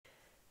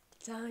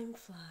Time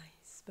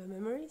flies, but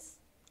memories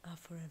are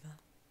forever.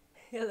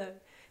 Hello,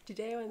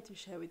 today I want to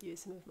share with you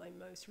some of my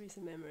most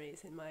recent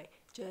memories in my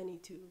journey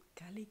to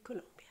Cali,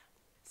 Colombia.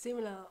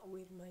 Similar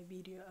with my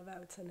video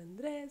about San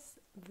Andres,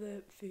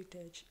 the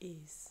footage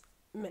is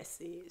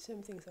messy.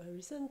 Some things are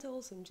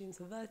horizontal, some things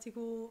are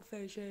vertical,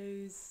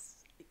 photos.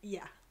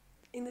 Yeah,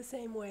 in the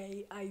same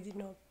way, I did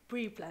not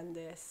pre-plan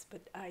this,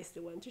 but I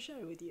still want to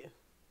share with you.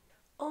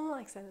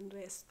 Unlike San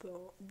Andres,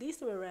 though, this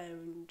time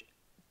around,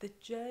 the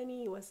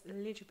journey was a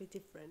little bit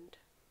different.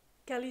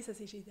 Cali is a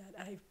city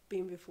that I've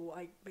been before.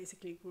 I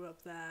basically grew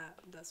up there.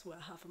 That's where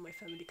half of my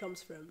family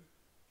comes from.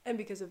 And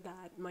because of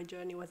that, my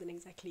journey wasn't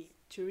exactly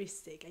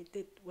touristic.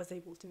 Was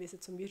able to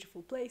visit some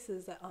beautiful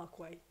places that are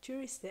quite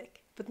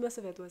touristic, but most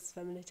of it was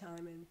family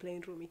time and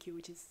playing Rumikyu,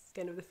 which is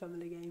kind of the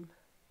family game.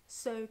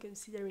 So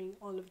considering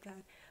all of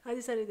that, I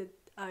decided that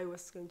I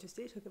was going to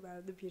still talk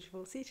about the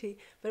beautiful city,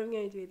 but I'm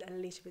going to do it a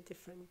little bit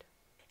different.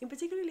 In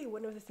particularly,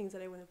 one of the things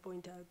that I want to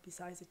point out,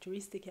 besides the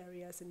touristic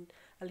areas and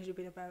a little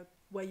bit about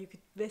where you could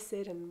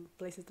visit and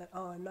places that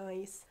are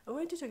nice, I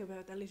want to talk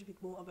about a little bit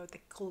more about the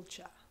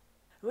culture.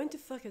 I want to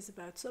focus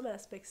about some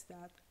aspects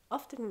that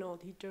often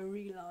not you don't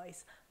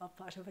realize are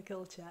part of a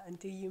culture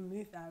until you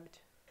move out.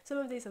 Some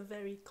of these are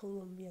very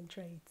Colombian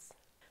traits.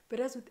 But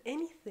as with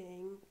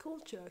anything,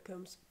 culture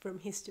comes from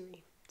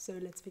history. So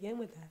let's begin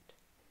with that.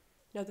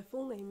 Now the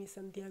full name is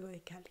Santiago de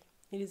Cali.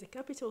 It is the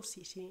capital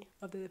city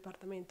of the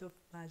department of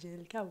Valle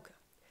del Cauca.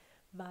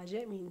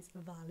 Valle means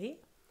valley,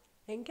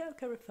 and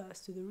Cauca refers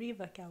to the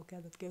river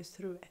Cauca that goes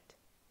through it.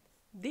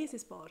 This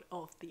is part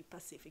of the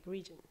Pacific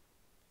region.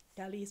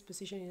 Cali is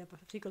positioned in a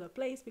particular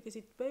place because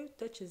it both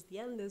touches the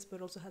Andes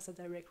but also has a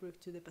direct route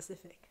to the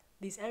Pacific.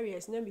 This area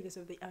is known because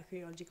of the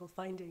archaeological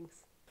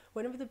findings.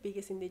 One of the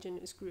biggest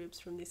indigenous groups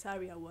from this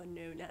area were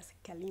known as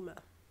Calima.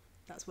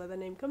 That's where the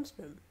name comes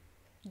from.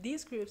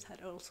 These groups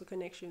had also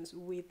connections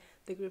with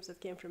the groups that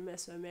came from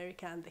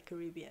Mesoamerica and the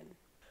Caribbean.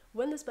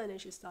 When the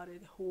Spanish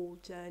started the whole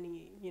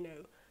journey,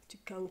 to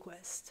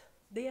conquest,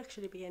 they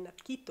actually began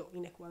at Quito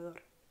in Ecuador.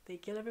 They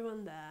killed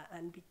everyone there,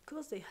 and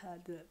because they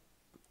had the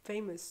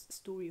famous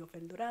story of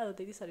El Dorado,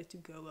 they decided to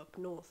go up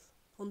north.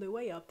 On the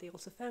way up, they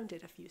also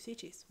founded a few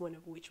cities, one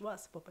of which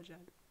was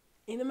Popayan.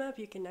 In the map,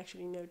 you can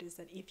actually notice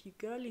that if you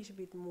go a little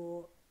bit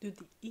more to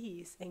the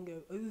east and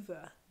go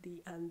over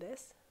the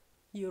Andes,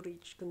 you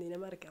reach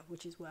Cundinamarca,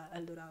 which is where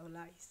El Dorado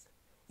lies.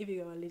 If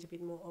you go a little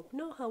bit more up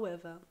north,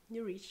 however,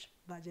 you reach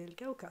Valle del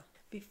Cauca.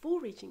 Before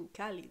reaching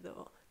Cali,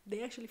 though,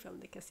 they actually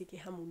found the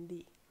Cacique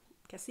Jamundi.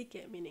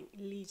 Cacique meaning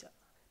leader.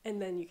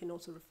 And then you can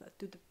also refer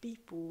to the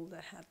people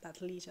that had that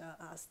leader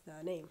as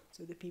their name,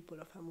 so the people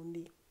of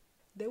Jamundi.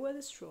 They were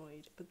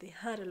destroyed, but they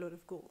had a lot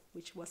of gold,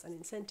 which was an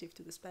incentive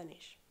to the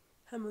Spanish.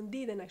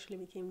 Jamundi then actually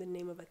became the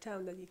name of a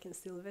town that you can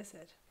still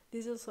visit.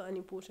 This is also an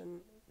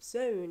important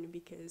zone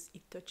because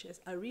it touches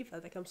a river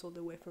that comes all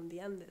the way from the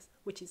Andes,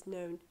 which is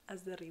known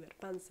as the River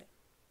Pance.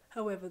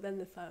 However, then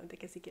they found the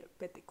cacique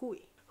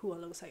Petecui, who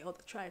alongside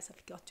other tribes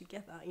have got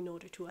together in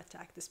order to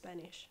attack the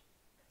Spanish.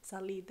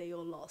 Sadly, they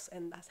all lost,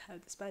 and that's how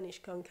the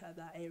Spanish conquered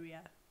that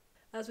area.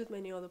 As with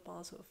many other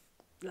parts of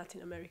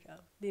Latin America,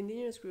 the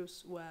indigenous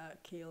groups were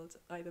killed,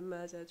 either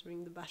murdered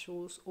during the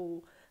battles,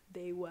 or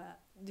they were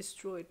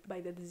destroyed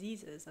by the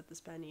diseases that the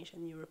Spanish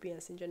and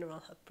Europeans in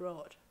general had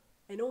brought.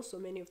 And also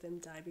many of them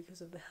died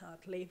because of the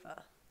hard labor.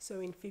 So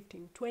in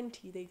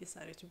 1520 they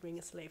decided to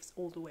bring slaves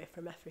all the way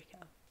from Africa.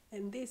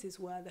 And this is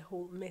where the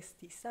whole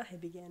mestizaje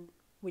began,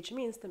 which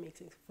means the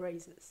mixing of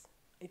races.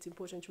 It's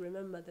important to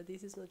remember that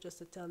this is not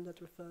just a term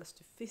that refers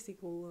to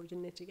physical or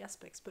genetic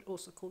aspects, but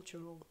also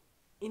cultural.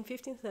 In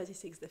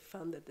 1536 they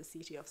founded the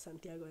city of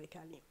Santiago de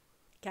Cali.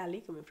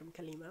 Cali, coming from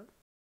Calima.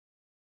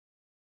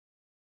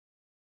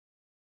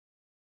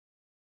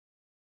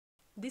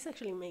 This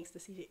actually makes the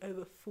city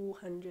over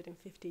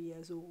 450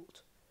 years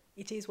old.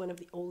 It is one of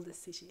the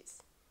oldest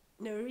cities.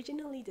 Now,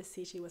 originally the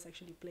city was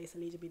actually placed a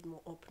little bit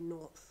more up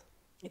north.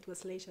 It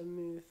was later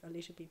moved a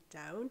little bit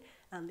down,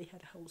 and they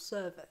had a whole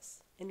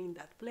service. And in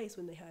that place,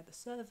 when they had the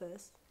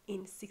service,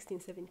 in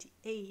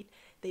 1678,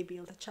 they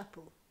built a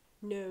chapel,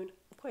 known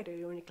quite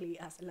ironically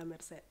as La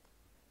Merced.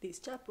 This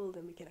chapel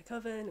then became a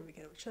convent and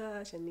became a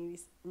church, and it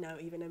is now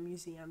even a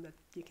museum that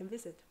you can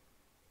visit.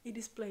 It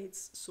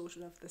displays sort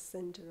of the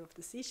center of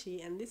the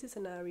city, and this is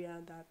an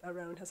area that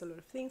around has a lot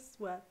of things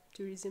where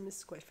tourism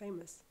is quite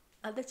famous.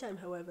 At the time,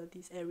 however,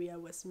 this area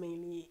was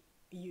mainly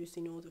used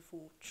in order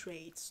for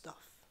trade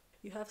stuff.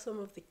 You have some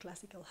of the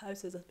classical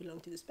houses that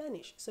belong to the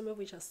Spanish, some of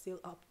which are still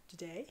up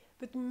today,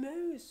 but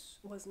most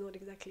was not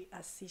exactly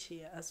as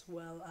city, as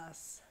well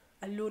as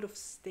a lot of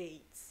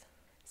states.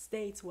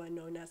 States were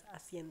known as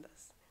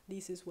haciendas.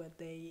 This is where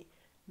they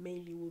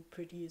mainly would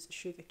produce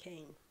sugar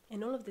cane.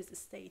 And all of these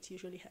estates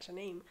usually had a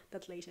name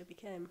that later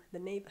became the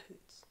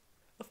neighborhoods.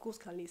 Of course,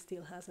 Cali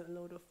still has a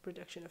lot of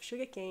production of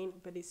sugarcane,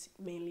 but it's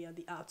mainly at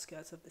the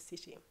outskirts of the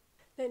city.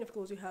 Then, of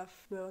course, you have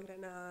Nueva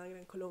Granada,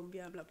 Gran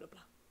Colombia, blah blah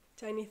blah.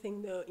 Tiny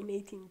thing though, in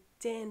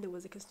 1810 there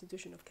was a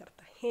constitution of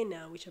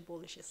Cartagena which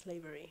abolished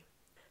slavery.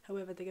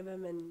 However, the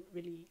government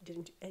really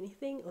didn't do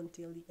anything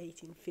until the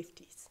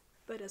 1850s.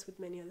 But as with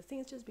many other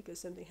things, just because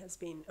something has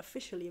been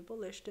officially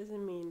abolished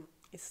doesn't mean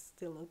it's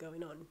still not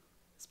going on,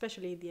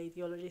 especially the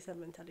ideologies and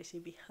mentality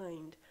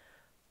behind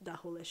that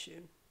whole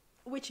issue,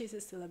 which is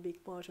still a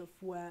big part of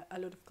where a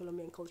lot of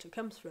Colombian culture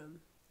comes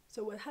from.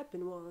 So what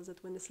happened was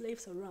that when the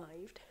slaves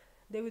arrived,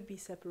 they would be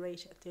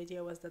separated. The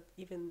idea was that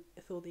even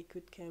though they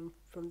could come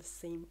from the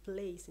same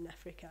place in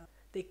Africa,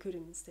 they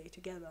couldn't stay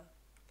together,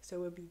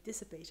 so would be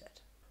dissipated.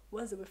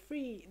 Once they were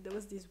free, there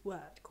was this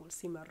word called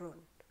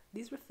cimarron.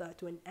 This referred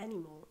to an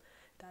animal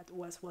that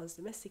was once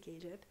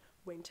domesticated,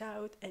 went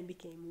out and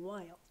became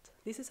wild.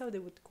 This is how they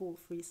would call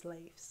free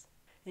slaves.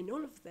 And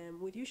all of them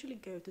would usually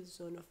go to the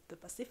zone of the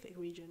Pacific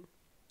region.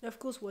 Now, of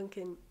course, one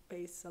can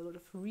base a lot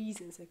of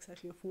reasons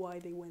exactly of why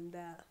they went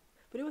there.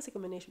 But it was a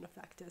combination of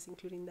factors,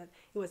 including that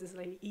it was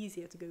slightly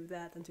easier to go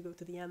there than to go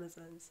to the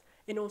Amazons.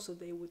 And also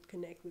they would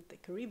connect with the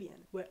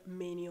Caribbean, where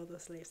many other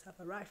slaves have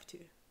arrived to.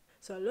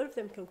 So a lot of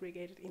them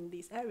congregated in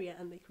this area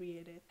and they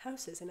created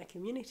houses and a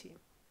community.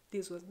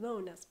 This was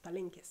known as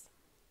palenques.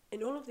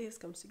 And all of this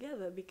comes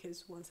together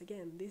because, once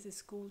again, this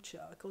is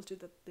culture, a culture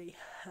that they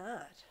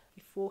had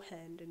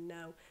beforehand, and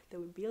now they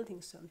were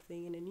building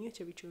something in a new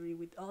territory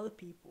with other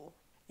people.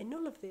 And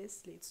all of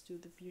this leads to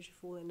the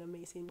beautiful and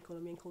amazing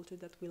Colombian culture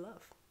that we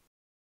love.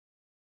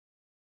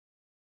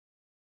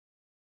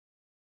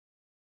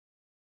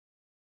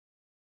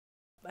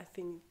 I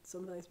think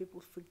sometimes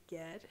people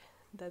forget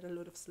that a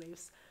lot of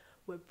slaves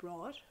were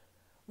brought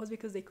was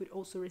because they could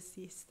also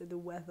resist the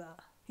weather.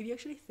 If you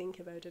actually think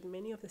about it,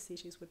 many of the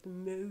cities where the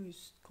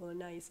most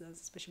colonizers,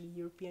 especially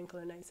European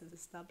colonizers,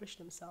 established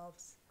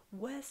themselves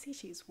were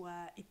cities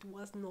where it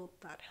was not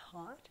that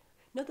hot.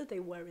 Not that they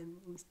were in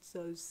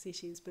those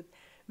cities, but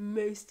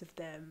most of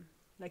them,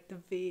 like the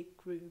big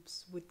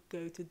groups, would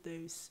go to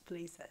those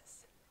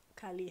places.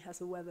 Cali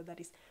has a weather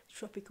that is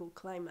tropical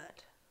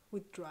climate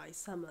with dry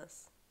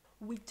summers.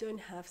 We don't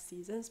have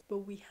seasons, but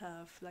we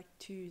have like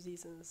 2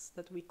 seasons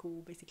that we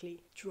call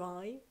basically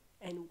dry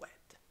and wet.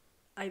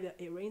 Either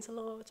it rains a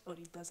lot or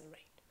it doesn't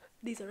rain.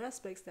 These are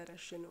aspects that are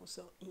shown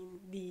also in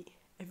the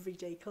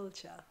everyday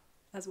culture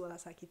as well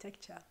as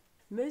architecture.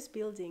 Most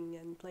buildings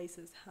and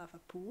places have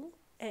a pool,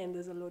 and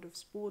there's a lot of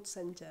sports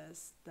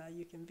centers that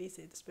you can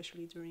visit,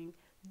 especially during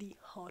the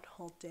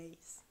hot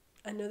days.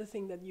 Another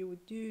thing that you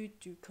would do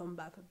to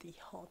combat the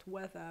hot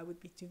weather would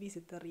be to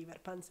visit the River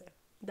Pance.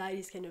 That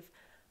is kind of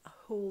a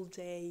whole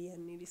day,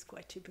 and it is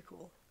quite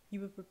typical. You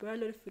would prepare a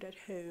lot of food at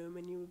home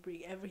and you would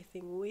bring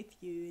everything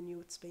with you and you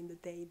would spend the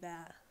day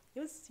there.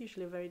 It was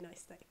usually a very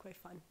nice day, quite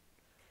fun.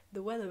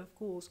 The weather, of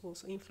course,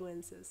 also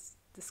influences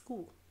the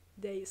school.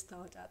 They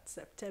start at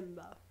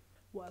September,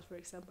 while, for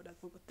example,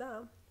 at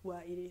Bogota,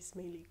 where it is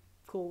mainly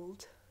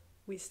cold,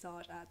 we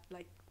start at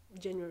like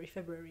January,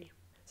 February.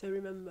 So I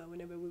remember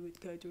whenever we would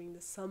go during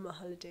the summer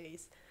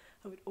holidays,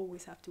 I would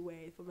always have to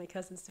wait for my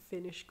cousins to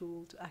finish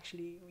school to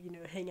actually,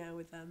 hang out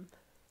with them.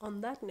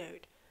 On that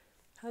note,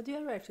 how do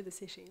you arrive to the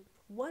city?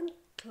 One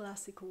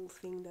classical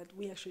thing that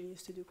we actually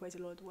used to do quite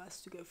a lot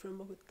was to go from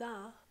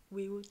Bogota.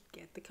 We would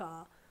get the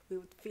car, we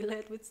would fill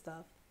it with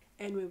stuff,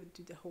 and we would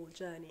do the whole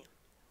journey,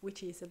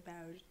 which is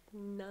about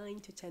 9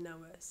 to 10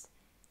 hours,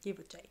 give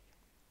or take.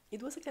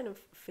 It was a kind of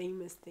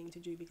famous thing to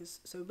do because,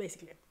 so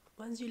basically,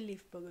 once you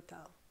leave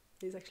Bogota,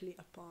 there's actually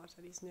a part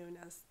that is known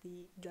as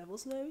the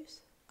Devil's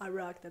Nose, a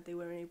rock that they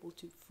weren't able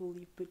to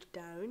fully put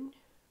down.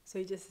 So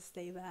you just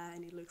stay there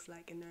and it looks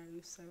like a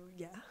nose, so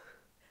yeah.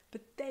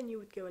 But then you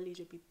would go a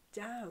little bit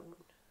down.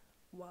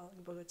 While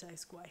Bogota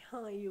is quite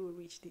high, you will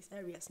reach these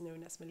areas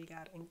known as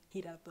Melgar and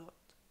Girardot.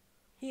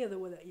 Here the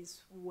weather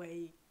is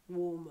way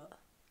warmer,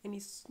 and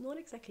it's not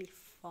exactly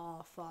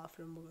far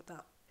from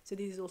Bogota. So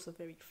this is also a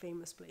very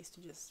famous place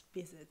to just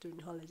visit during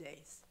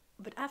holidays.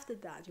 But after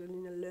that, you're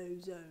in a low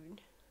zone.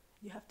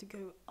 You have to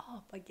go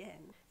up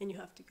again, and you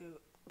have to go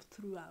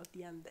throughout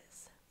the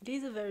Andes. It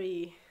is a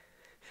very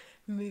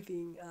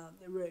moving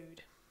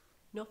road,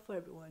 not for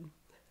everyone.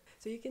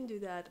 So you can do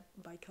that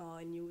by car,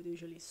 and you would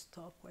usually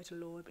stop quite a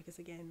lot because,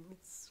 again,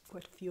 it's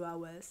quite a few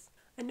hours.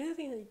 Another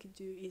thing that you could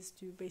do is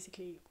to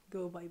basically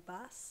go by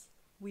bus.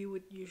 We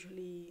would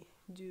usually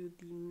do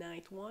the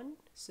night one,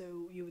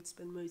 so you would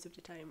spend most of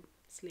the time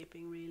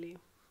sleeping, really.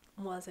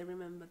 Once I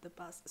remember, the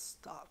bus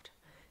stopped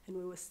and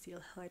we were still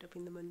high up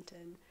in the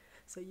mountain,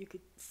 so you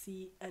could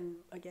see, and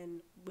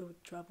again we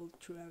would travel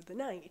throughout the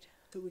night,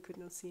 so we could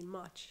not see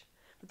much,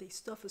 but they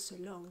stopped for so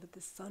long that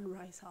the sun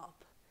rise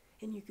up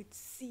and you could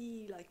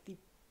see like the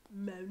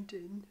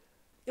mountain.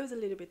 It was a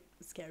little bit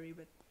scary,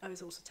 but I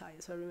was also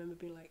tired, so I remember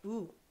being like,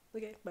 ooh,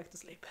 okay, back to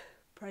sleep.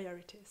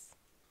 Priorities.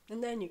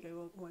 And then you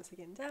go once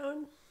again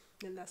down,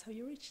 and that's how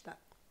you reach that.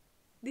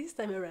 This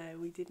time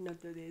around we did not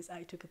do this.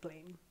 I took a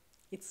plane.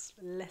 It's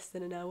less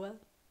than an hour,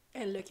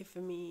 and lucky for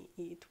me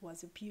it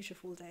was a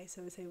beautiful day, so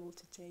I was able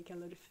to take a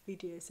lot of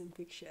videos and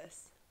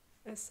pictures.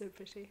 It's so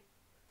pretty.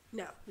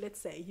 Now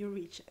let's say you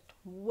reach it.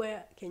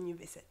 Where can you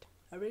visit?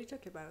 I already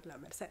talked about La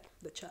Merced,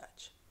 the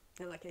church,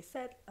 and like I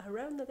said,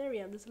 around that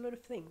area there's a lot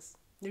of things.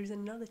 There's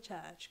another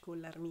church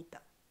called La Ermita.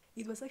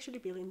 It was actually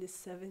built in the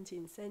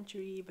 17th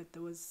century, but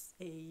there was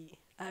an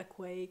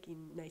earthquake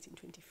in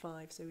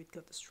 1925, so it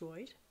got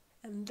destroyed.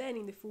 And then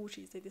in the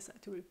 40s they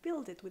decided to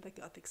rebuild it with a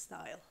Gothic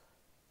style.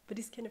 But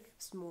it's kind of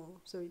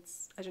small, so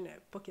it's, I don't know,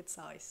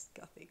 pocket-sized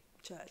Gothic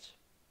church.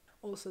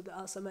 Also, there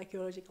are some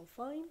archaeological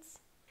finds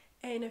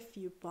and a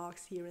few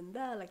parks here and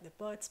there, like the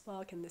Birds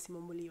Park and the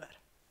Simón Bolívar.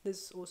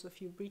 There's also a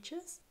few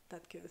bridges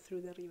that go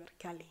through the river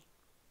Cali.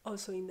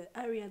 Also in the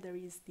area there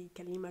is the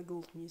Calima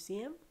Gold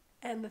Museum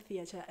and the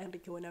Theatre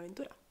Enrique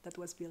Buenaventura that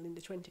was built in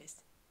the 20s.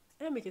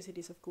 And because it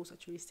is of course a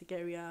touristic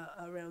area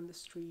around the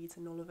streets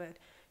and all of it,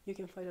 you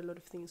can find a lot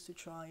of things to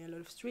try, a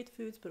lot of street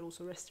foods but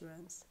also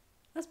restaurants.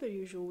 As per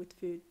usual with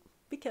food,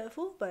 be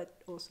careful,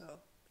 but also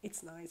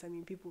it's nice. I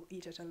mean, people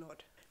eat it a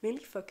lot.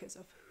 Mainly focus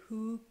of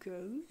who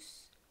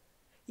goes.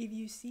 If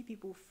you see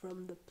people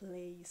from the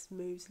place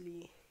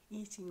mostly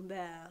eating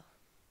there,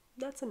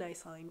 that's a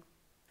nice sign.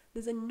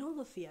 There's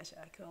another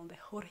theatre called the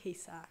Jorge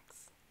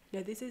Isaacs.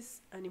 Now this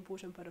is an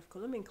important part of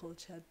Colombian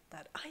culture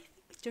that I think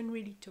we don't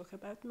really talk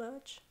about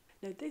much.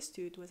 Now this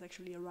dude was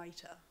actually a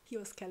writer. He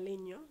was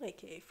Caleño,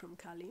 aka from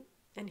Cali,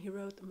 and he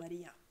wrote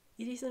Maria.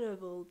 It is a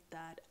novel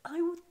that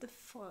I would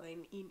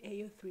define in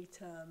AO3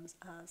 terms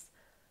as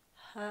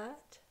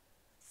hurt,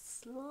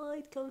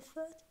 slight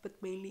comfort,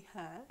 but mainly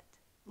hurt.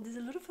 There's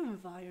a lot of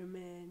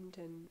environment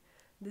and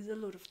there's a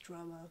lot of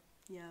drama,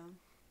 yeah.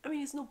 I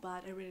mean, it's not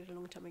bad, I read it a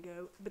long time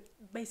ago, but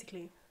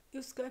basically, it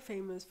was quite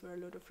famous for a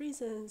lot of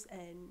reasons,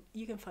 and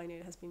you can find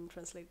it has been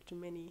translated to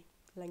many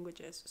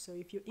languages, so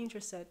if you're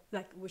interested,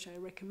 like, which I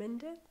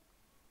recommend it,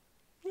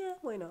 yeah,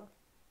 why not?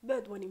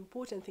 But one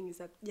important thing is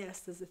that, yes,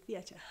 there's a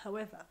theatre,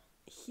 however,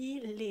 he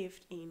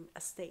lived in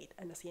a state,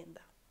 an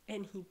hacienda,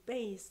 and he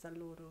based a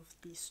lot of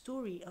the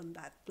story on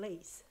that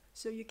place.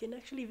 So you can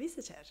actually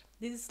visit it.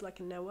 This is like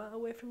an hour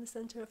away from the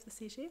center of the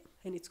city,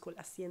 and it's called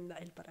Hacienda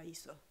El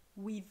Paraíso.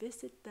 We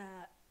visited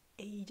there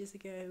ages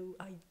ago.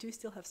 I do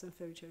still have some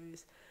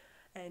photos,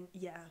 and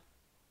yeah,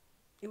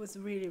 it was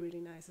really,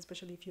 really nice,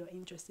 especially if you're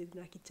interested in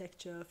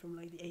architecture from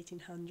like the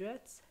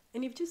 1800s,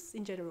 and if just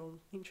in general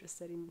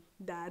interested in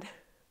that,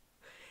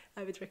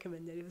 I would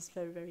recommend it. It was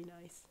very, very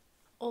nice.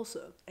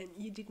 Also, and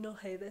you did not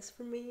hear this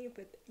from me,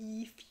 but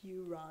if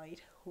you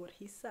write Jorge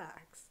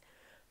Isaacs,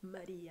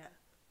 Maria,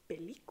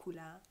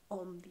 película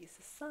on this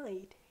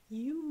site,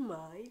 you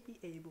might be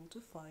able to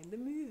find the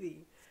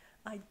movie.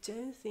 I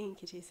don't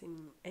think it is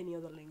in any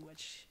other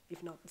language,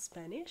 if not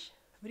Spanish,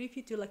 but if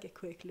you do like a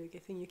quick look, I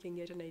think you can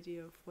get an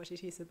idea of what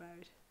it is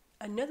about.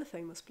 Another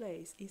famous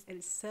place is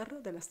El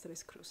Cerro de las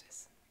Tres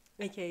Cruces,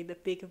 aka the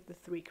Peak of the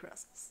Three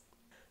Crosses.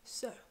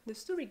 So, the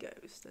story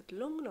goes that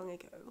long, long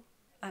ago,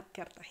 at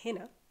Cartagena,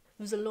 there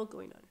was a lot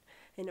going on,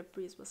 and a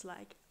priest was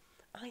like,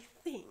 I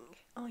think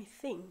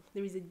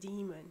there is a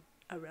demon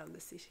around the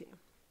city.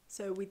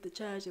 So with the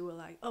church they were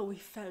like, oh, we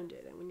found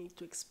it and we need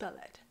to expel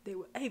it. They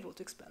were able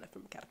to expel it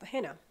from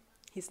Cartagena.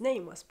 His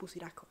name was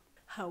Pusiraco.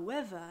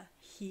 However,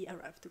 he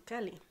arrived to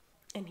Cali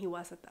and he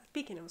was at that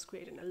peak and it was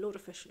creating a lot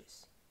of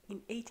issues.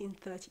 In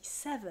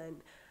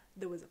 1837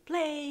 there was a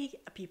plague,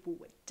 people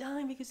were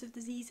dying because of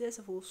diseases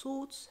of all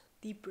sorts.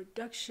 The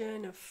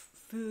production of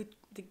food,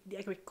 the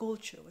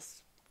agriculture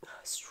was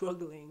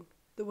struggling.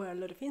 There were a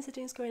lot of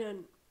incidents going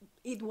on.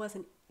 It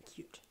wasn't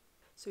cute.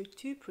 So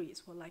two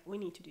priests were like, we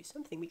need to do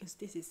something because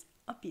this is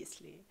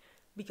obviously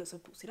because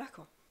of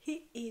Pusiraco.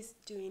 He is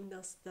doing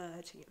us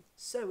dirty,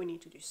 so we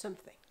need to do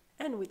something.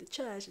 And with the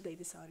church, they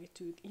decided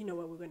to, you know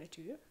what we're going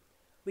to do?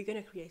 We're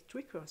going to create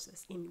three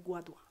crosses in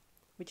guadua,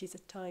 which is a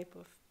type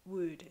of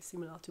wood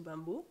similar to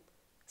bamboo.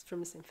 It's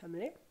from the same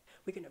family.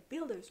 We're going to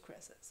build those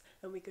crosses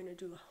and we're going to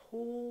do a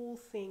whole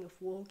thing of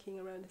walking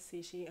around the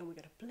city and we're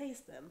going to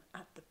place them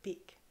at the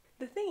peak.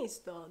 The thing is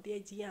though, the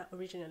idea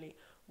originally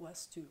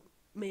was to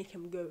make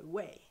him go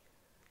away.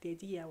 The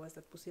idea was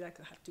that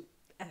Pusiraco had to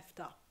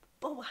effed up.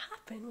 But what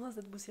happened was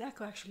that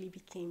Pusiraco actually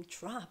became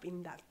trapped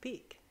in that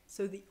peak.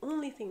 So the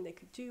only thing they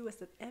could do was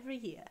that every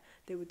year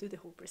they would do the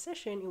whole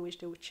procession in which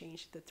they would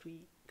change the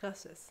three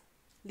crosses.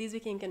 This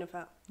became kind of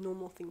a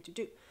normal thing to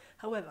do.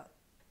 However,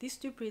 these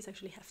two priests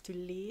actually have to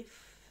leave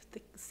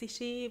the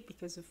city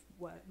because of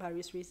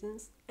various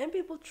reasons, and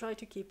people try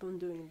to keep on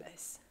doing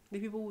this. The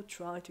people would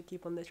try to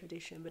keep on the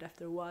tradition, but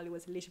after a while it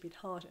was a little bit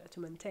harder to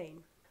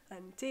maintain.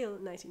 Until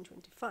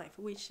 1925,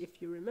 which,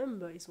 if you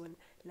remember, is when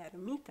La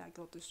Ermita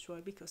got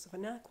destroyed because of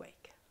an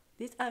earthquake.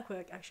 This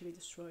earthquake actually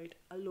destroyed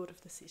a lot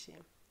of the city.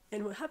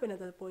 And what happened at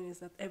that point is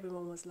that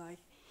everyone was like,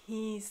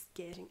 he's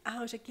getting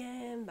out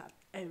again, that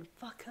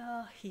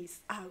fucker,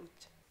 he's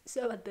out.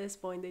 So at this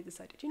point they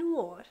decided, you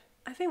know what,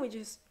 I think we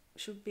just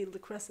should build the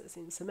crosses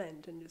in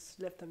cement and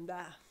just left them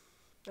there.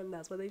 And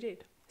that's what they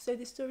did. So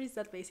the story is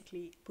that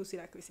basically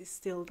Pusiraco is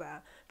still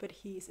there, but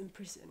he is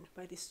imprisoned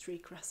by these three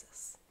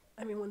crosses.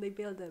 I mean, when they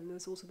built them, there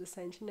was also the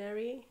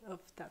centenary of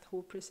that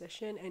whole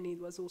procession, and it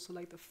was also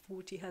like the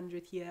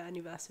 100th year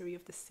anniversary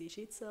of the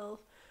city itself.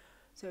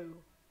 So,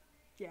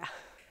 yeah.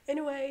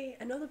 Anyway,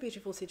 another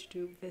beautiful city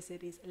to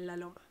visit is La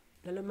Loma.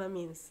 La Loma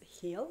means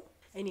hill,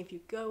 and if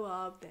you go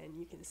up, then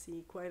you can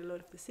see quite a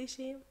lot of the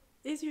city.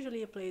 It's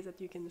usually a place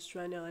that you can just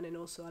run on, and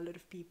also a lot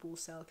of people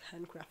sell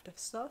handcrafted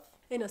stuff.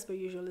 And as per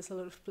usual, there's a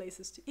lot of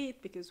places to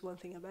eat, because one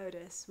thing about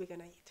us, we're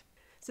gonna eat.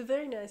 So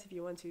very nice if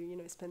you want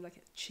to, spend like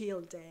a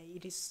chill day.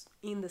 It is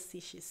in the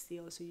city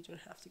still, so you don't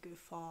have to go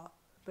far.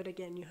 But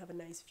again, you have a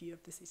nice view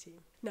of the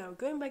city. Now,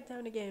 going back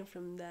down again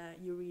from there,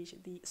 you reach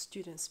the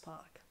Students'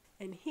 Park.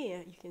 And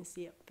here you can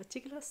see a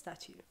particular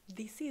statue.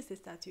 This is the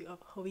statue of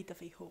Jovita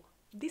Feijó.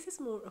 This is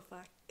more of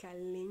a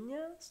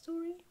Caleña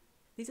story.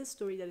 This is a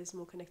story that is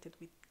more connected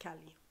with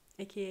Cali.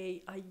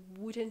 AKA, I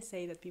wouldn't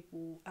say that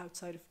people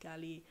outside of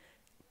Cali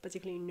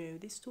particularly know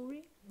this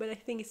story, but I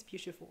think it's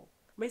beautiful.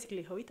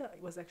 Basically,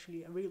 Jovita was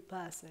actually a real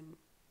person,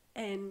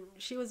 and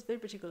she was very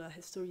particular.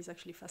 Her story is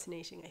actually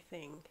fascinating, I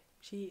think.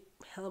 She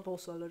helped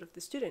also a lot of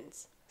the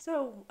students.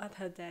 So at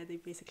her death, they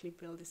basically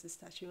built this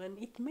statue, and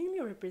it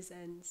mainly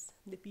represents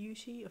the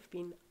beauty of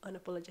being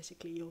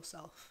unapologetically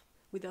yourself,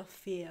 without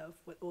fear of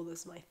what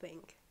others might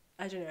think.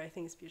 I don't know, I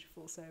think it's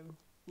beautiful, so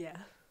yeah.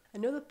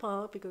 Another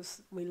park,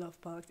 because we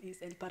love parks,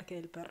 is El Parque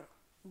del Perro.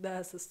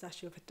 There's a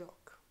statue of a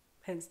dog,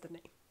 hence the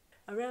name.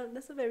 Around,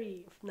 that's a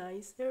very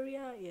nice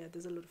area. Yeah,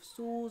 there's a lot of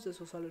stores, there's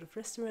also a lot of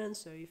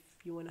restaurants, so if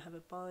you want to have a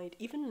bite,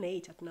 even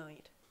late at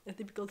night, a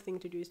typical thing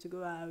to do is to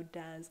go out,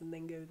 dance, and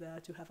then go there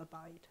to have a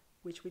bite,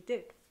 which we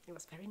did. It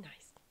was very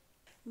nice.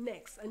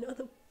 Next,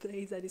 another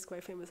place that is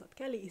quite famous at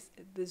Cali is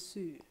the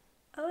zoo.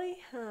 I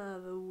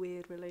have a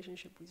weird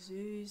relationship with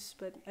zoos,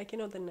 but I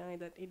cannot deny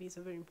that it is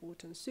a very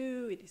important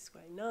zoo. It is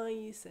quite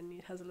nice and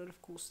it has a lot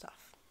of cool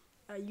stuff.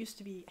 I used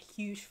to be a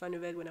huge fan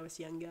of it when I was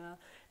younger.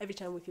 Every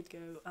time we could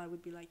go, I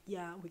would be like,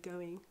 yeah, we're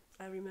going.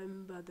 I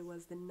remember there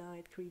was the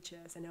night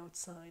creatures, and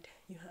outside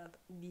you had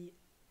the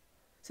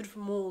sort of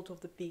mold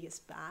of the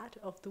biggest bat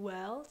of the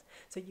world.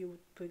 So you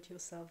would put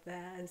yourself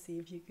there and see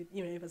if you could,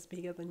 it was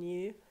bigger than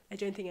you. I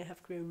don't think I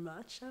have grown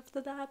much after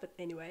that, but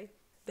anyway.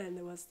 Then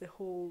there was the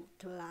whole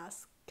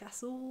glass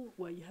castle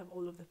where you have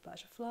all of the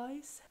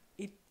butterflies.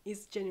 It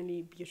is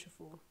genuinely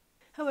beautiful.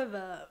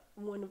 However,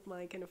 one of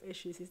my kind of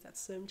issues is that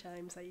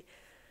sometimes I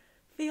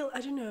feel, I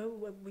don't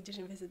know, we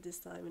didn't visit this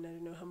time and I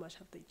don't know how much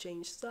have they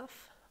changed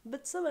stuff,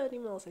 but some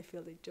animals I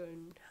feel they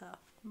don't have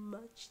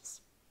much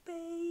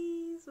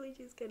space, which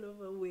is kind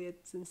of a weird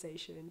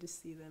sensation to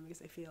see them,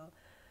 because I feel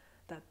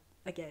that,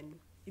 again,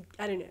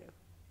 I don't know,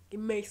 it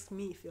makes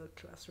me feel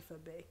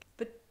claustrophobic.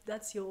 But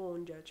that's your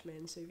own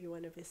judgment, so if you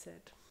want to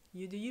visit,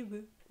 you do you,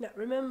 boo. Now,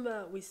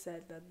 remember we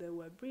said that there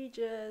were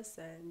bridges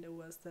and there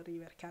was the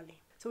River Cali.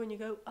 So when you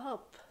go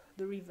up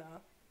the river,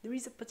 there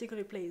is a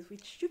particular place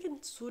which you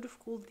can sort of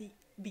call the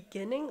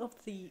beginning of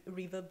the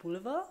river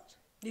boulevard.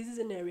 This is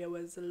an area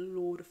where there's a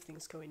lot of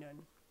things going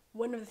on.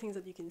 One of the things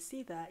that you can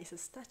see there is a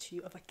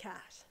statue of a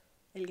cat,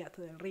 El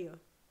Gato del Río.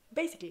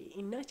 Basically,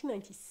 in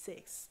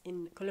 1996,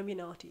 Colombian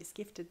artists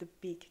gifted the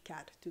big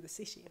cat to the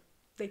city.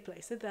 They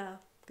placed it there,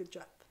 good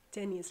job.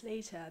 10 years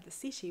later, the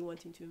city,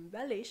 wanting to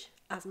embellish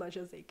as much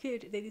as they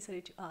could, they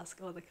decided to ask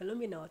other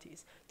Colombian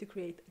artists to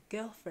create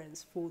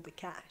girlfriends for the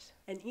cat.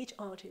 And each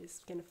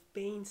artist kind of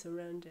paints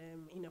around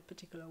them in a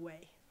particular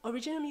way.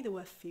 Originally there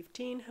were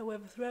 15,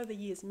 however throughout the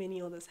years many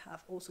others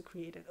have also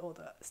created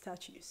other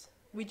statues,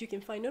 which you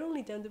can find not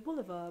only down the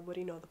boulevard but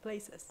in other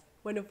places.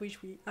 One of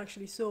which we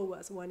actually saw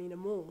was one in a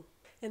mall.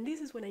 And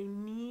this is when I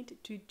need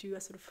to do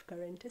a sort of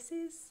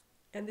parenthesis,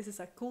 and this is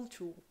a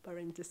cultural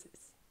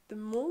parenthesis. The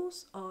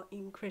malls are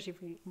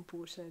incredibly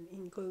important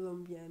in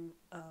Colombian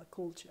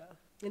culture,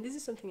 and this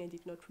is something I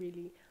did not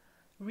really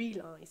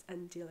realize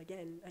until,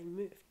 again, I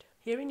moved.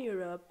 Here in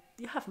Europe,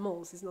 you have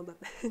malls, it's not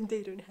that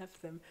they don't have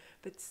them,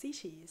 but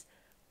cities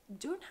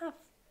don't have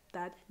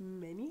that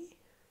many.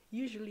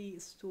 Usually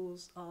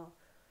stores are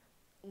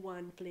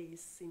one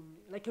place in,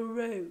 like a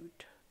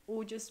road,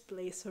 or just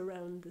placed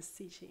around the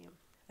city.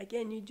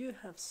 Again, you do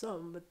have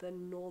some, but they're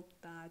not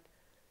that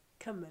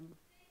common.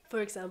 For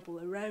example,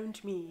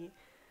 around me,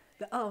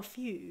 there are a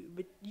few,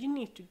 but you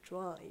need to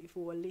drive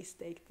or at least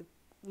take the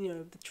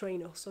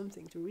train or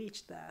something to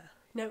reach there.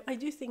 Now, I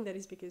do think that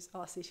is because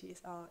our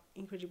cities are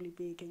incredibly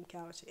big and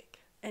chaotic.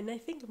 And I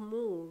think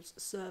malls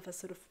serve as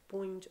sort of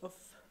point of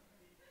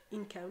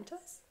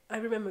encounters. I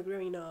remember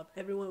growing up,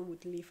 everyone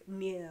would live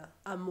near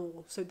a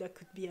mall, so that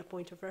could be a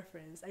point of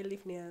reference. I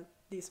live near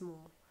this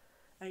mall.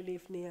 I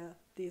live near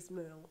this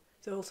mall.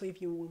 So also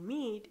if you will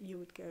meet, you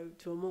would go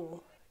to a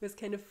mall. It was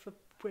kind of a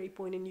great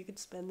point and you could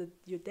spend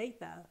your day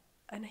there.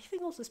 And I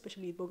think also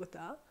especially in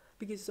Bogota,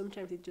 because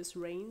sometimes it just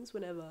rains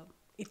whenever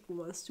it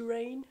wants to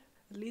rain.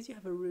 At least you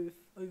have a roof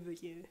over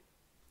you.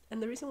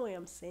 And the reason why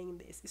I'm saying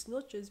this is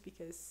not just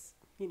because,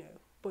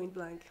 point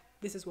blank,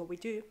 this is what we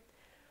do,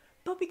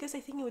 but because I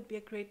think it would be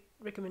a great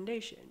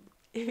recommendation.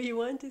 If you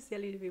want to see a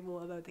little bit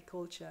more about the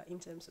culture in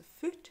terms of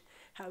food,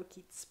 how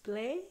kids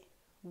play,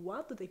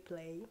 what do they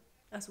play,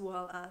 as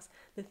well as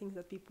the things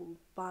that people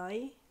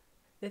buy,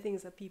 the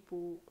things that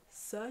people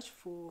search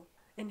for,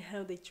 and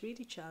how they treat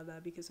each other,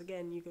 because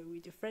again, you go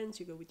with your friends,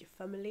 you go with your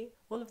family.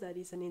 All of that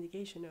is an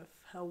indication of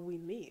how we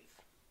live.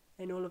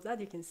 And all of that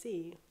you can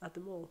see at the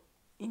mall.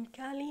 In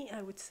Cali,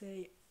 I would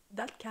say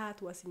that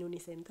cat was in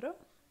Unicentro,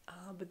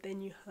 but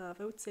then you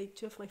have, I would say,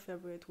 two of my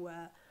favorite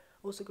were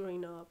also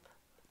growing up,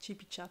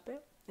 Chipichape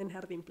and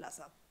Jardín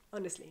Plaza.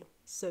 Honestly,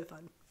 so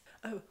fun.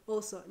 Oh,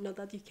 also, not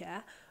that you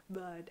care,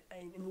 but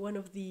in one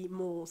of the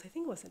malls, I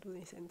think it was at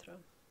Unicentro,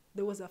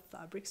 there was a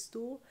fabric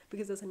store,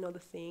 because that's another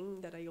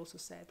thing that I also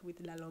said with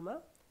La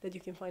Loma, that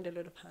you can find a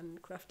lot of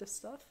handcrafted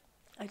stuff.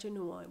 I don't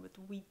know why, but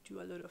we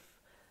do a lot of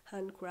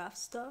handcraft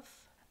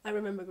stuff. I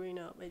remember growing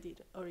up, I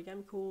did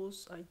origami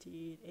course, I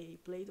did a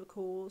Play-Doh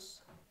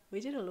course. We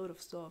did a lot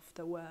of stuff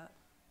that were,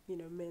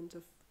 meant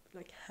of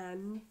like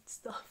hand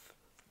stuff.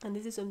 And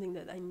this is something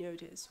that I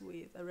noticed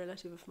with a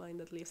relative of mine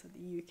that lives in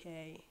the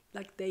UK.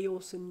 Like, they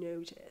also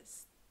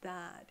noticed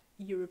that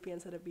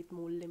Europeans are a bit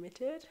more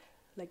limited.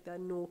 Like, there are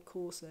no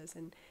courses,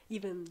 and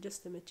even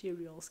just the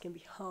materials can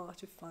be hard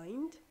to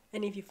find.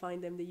 And if you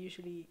find them, they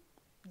usually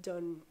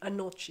are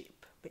not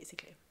cheap,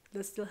 basically.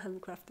 There's still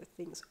handcrafted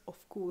things,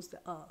 of course there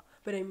are.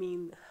 But I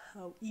mean,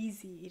 how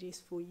easy it is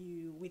for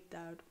you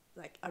without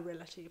like a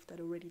relative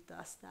that already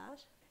does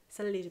that. It's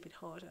a little bit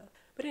harder.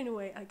 But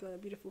anyway, I got a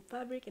beautiful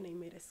fabric and I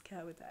made a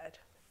scarf with that.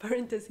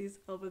 Parentheses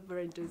over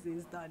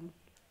parentheses done.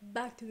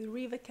 Back to the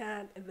River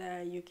Cat.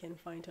 There you can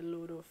find a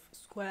lot of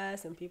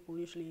squares, and people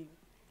usually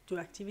do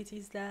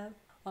activities there.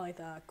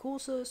 Either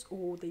courses,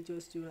 or they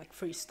just do like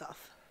free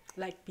stuff,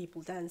 like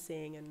people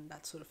dancing and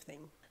that sort of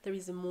thing. There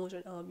is a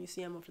modern art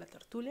museum of La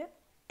Tertulia.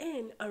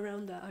 And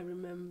around that, I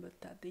remember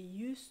that they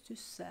used to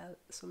sell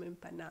some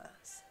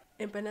empanadas.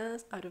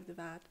 Empanadas out of the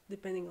vat,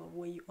 depending on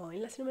where you are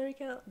in Latin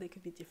America, they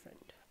could be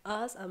different.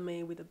 Ours are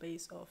made with a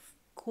base of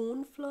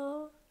corn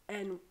flour,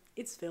 and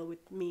it's filled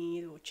with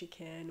meat or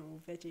chicken or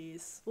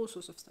veggies, all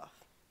sorts of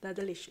stuff. They're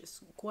delicious,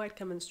 quite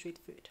common street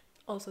food.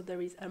 Also,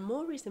 there is a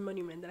more recent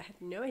monument that I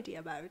had no idea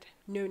about,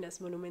 known as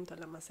Monumento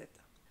a la Maceta.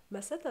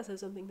 Macetas are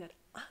something that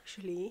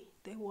actually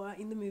they were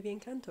in the movie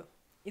Encanto.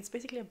 It's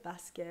basically a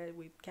basket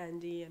with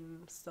candy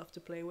and stuff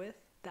to play with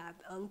that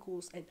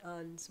uncles and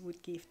aunts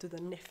would give to their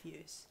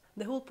nephews.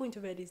 The whole point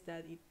of it is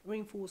that it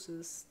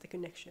reinforces the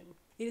connection.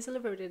 It is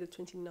celebrated the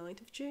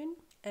 29th of June,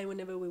 and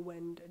whenever we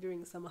went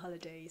during summer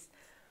holidays,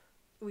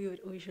 we would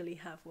usually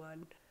have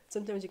one.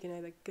 Sometimes you can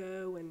either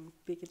go and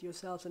pick it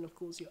yourselves, and of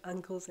course your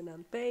uncles and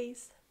aunt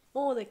pays,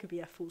 or there could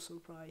be a full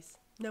surprise.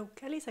 Now,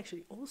 Cali is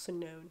actually also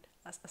known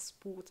as a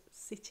sports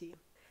city,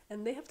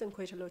 and they have done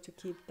quite a lot to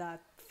keep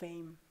that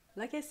fame.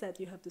 Like I said,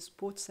 you have the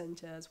sports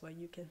centers where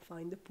you can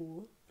find the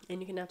pool, and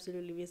you can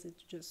absolutely visit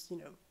to just,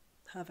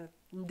 have a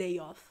day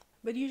off.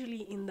 But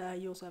usually in there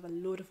you also have a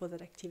lot of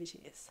other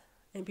activities,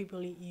 and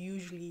people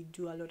usually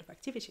do a lot of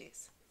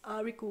activities.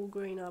 I recall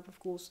growing up, of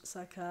course,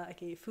 soccer,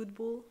 aka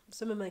football.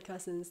 Some of my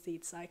cousins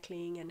did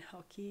cycling and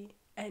hockey,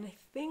 and I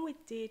think we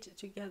did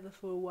together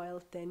for a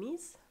while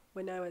tennis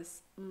when I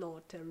was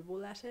not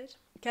terrible at it.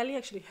 Cali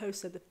actually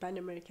hosted the Pan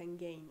American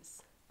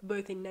Games,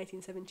 both in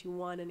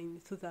 1971 and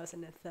in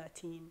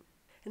 2013.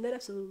 And that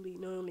absolutely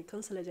not only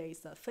consolidates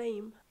that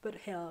fame, but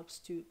helps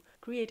to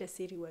create a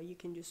city where you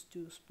can just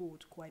do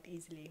sport quite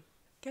easily.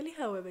 Cali,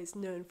 however, is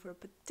known for a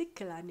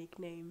particular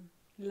nickname,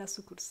 La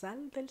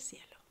Sucursal del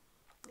Cielo.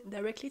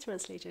 Directly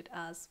translated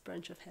as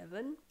Branch of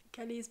Heaven,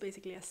 Cali is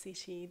basically a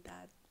city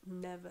that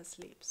never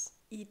sleeps.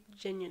 It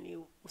genuinely,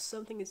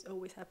 something is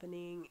always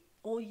happening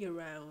all year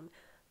round.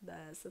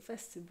 There's a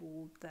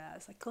festival,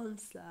 there's a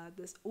concert,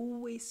 there's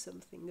always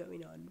something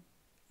going on.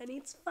 And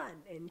it's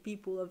fun, and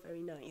people are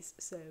very nice,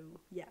 so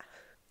yeah,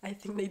 I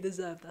think they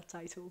deserve that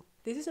title.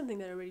 This is something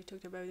that I already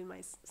talked about in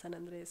my San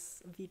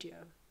Andres video,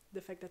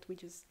 the fact that we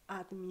just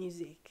add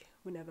music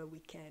whenever we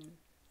can,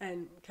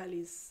 and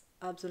Cali's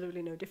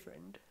absolutely no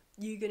different.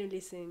 You're gonna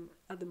listen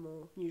at the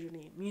mall,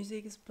 usually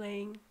music is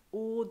playing,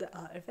 or there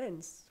are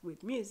events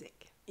with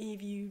music.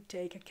 If you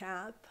take a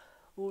cab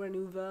or an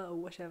Uber or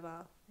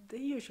whatever, they're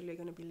usually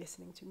gonna be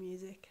listening to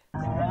music.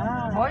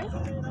 Boy?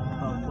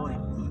 Oh, boy.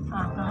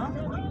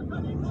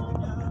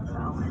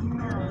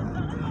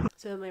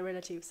 So my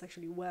relatives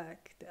actually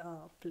work, they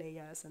are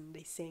players and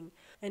they sing,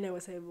 and I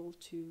was able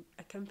to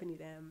accompany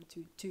them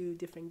to 2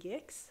 different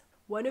gigs,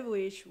 one of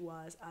which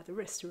was at a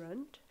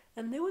restaurant,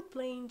 and they were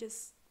playing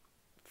just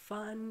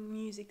fun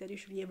music that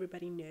usually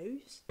everybody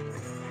knows.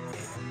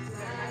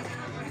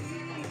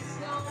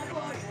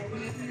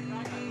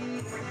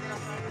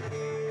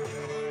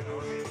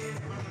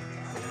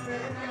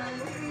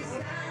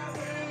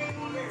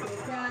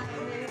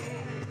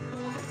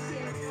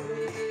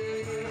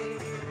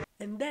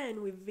 And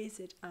then we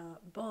visit a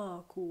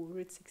bar called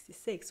Route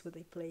 66 where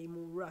they play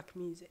more rock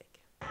music.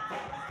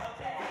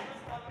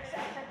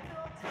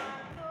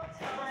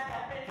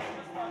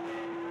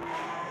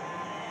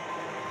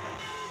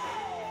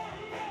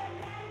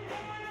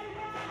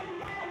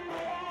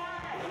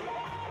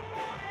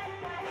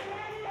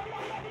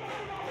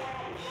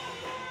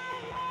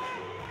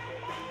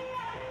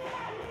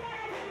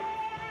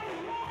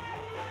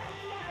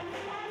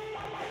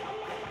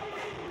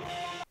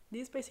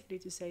 This is basically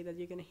to say that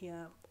you're going to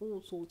hear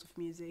all sorts of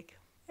music,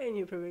 and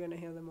you're probably going to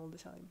hear them all the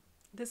time.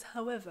 There's,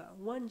 however,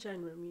 one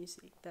genre of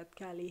music that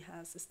Cali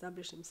has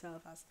established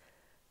himself as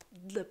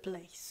the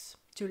place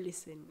to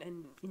listen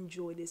and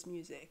enjoy this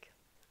music,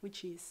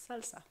 which is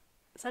salsa.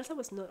 Salsa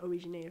was not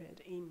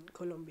originated in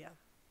Colombia.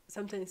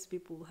 Sometimes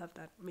people have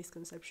that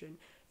misconception.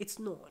 It's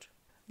not.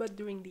 But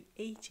during the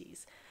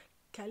 80s,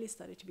 Cali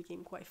started to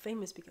become quite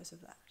famous because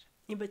of that.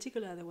 In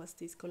particular, there was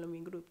this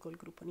Colombian group called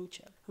Grupo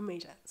Nietzsche who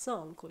made a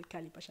song called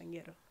Cali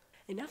Pachanguero.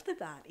 And after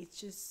that, it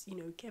just,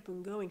 kept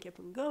on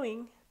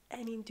going.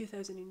 And in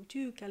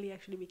 2002, Cali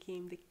actually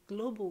became the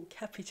global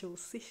capital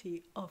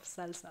city of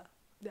salsa.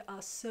 There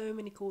are so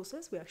many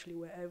courses. We actually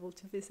were able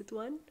to visit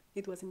one.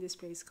 It was in this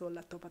place called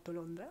La Topa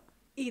Tolondra.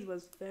 It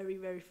was very,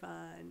 very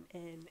fun.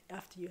 And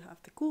after you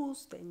have the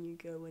course, then you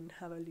go and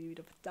have a little bit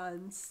of a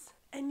dance.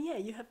 And yeah,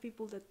 you have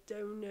people that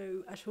don't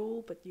know at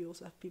all, but you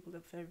also have people that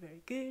are very,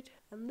 very good.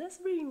 And there's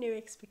really no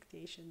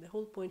expectation. The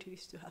whole point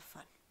is to have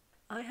fun.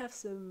 I have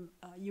some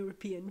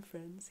European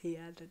friends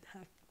here that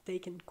have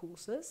taken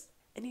courses.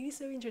 And it is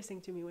so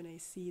interesting to me when I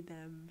see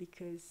them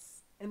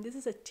because, and this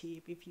is a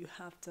tip if you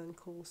have done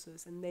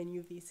courses and then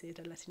you visit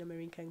a Latin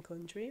American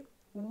country,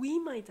 we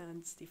might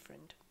dance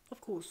different.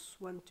 Of course,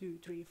 1, 2,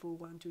 3, 4,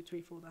 1, 2,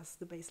 3, 4, that's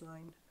the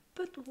baseline.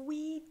 But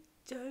we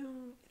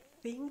don't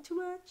think too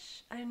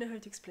much. I don't know how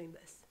to explain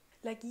this.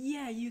 Like,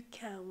 yeah, you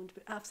count,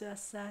 but after a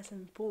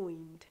certain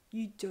point,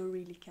 you don't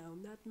really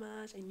count that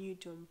much and you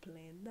don't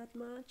plan that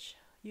much.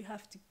 You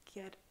have to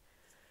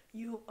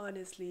you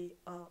honestly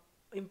are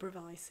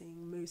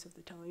improvising most of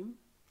the time.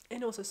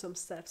 And also some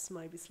steps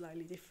might be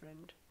slightly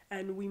different.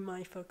 And we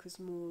might focus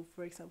more,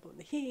 for example, on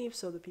the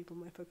hips, other people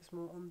might focus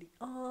more on the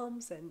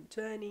arms and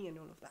turning and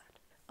all of that.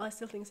 I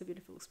still think it's a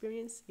beautiful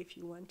experience. If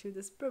you want to,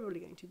 there's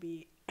probably going to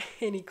be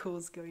any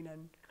course going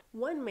on.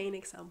 One main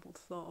example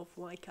thought of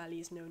why Cali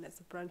is known as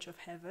the branch of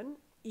heaven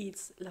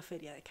is La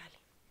Feria de Cali.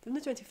 From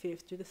the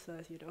 25th to the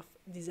 30th of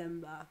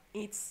December,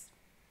 it's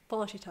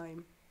party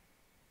time.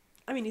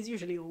 I mean, it's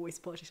usually always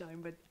party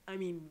time, but I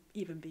mean,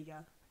 even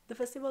bigger. The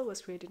festival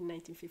was created in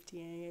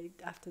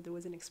 1958 after there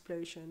was an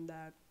explosion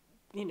that,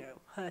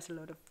 hurt a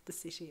lot of the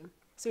city.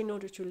 So in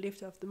order to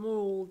lift off the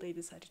mall, they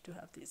decided to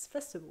have this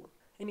festival.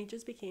 And it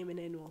just became an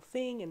annual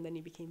thing, and then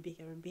it became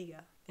bigger and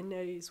bigger. And now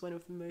it is one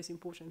of the most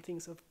important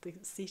things of the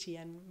city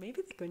and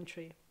maybe the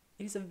country.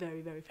 It is a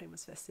very, very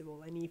famous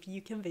festival, and if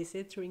you can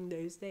visit during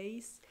those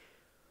days,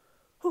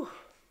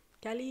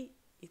 Cali,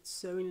 it's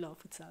so in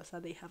love with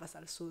salsa. They have a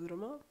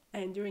salsódromo,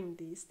 and during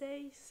these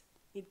days,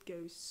 it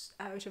goes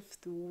out of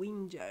the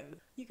window.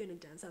 You're gonna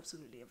dance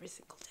absolutely every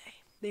single day.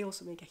 They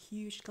also make a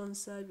huge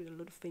concert with a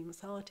lot of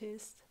famous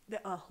artists. There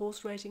are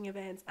horse riding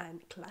events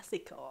and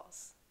classic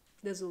cars.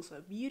 There's also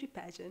a beauty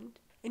pageant,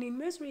 and in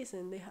most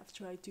recent they have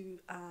tried to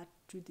add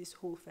to this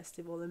whole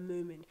festival a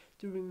moment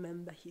to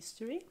remember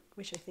history,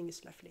 which I think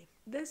is lovely.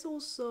 There's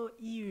also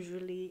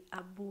usually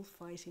a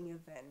bullfighting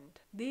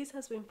event. This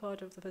has been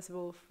part of the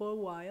festival for a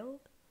while,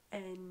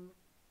 and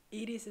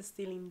it is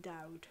still in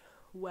doubt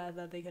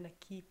whether they're gonna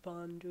keep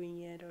on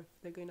doing it or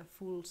if they're gonna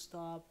full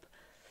stop.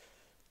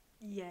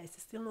 Yeah,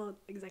 it's still not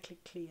exactly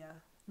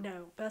clear.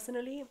 Now,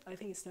 personally, I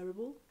think it's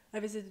terrible. I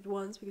visited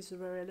once because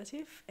of a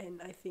relative,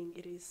 and I think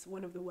it is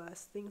one of the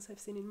worst things I've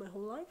seen in my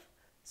whole life.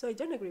 So I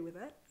don't agree with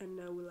that, and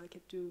I would like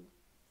it to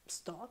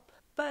stop.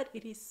 But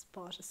it is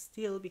part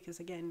still because,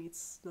 again,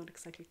 it's not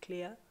exactly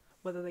clear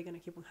whether they're going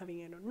to keep on having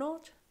it or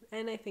not,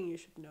 and I think you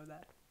should know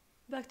that.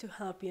 Back to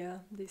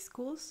happier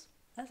discourse.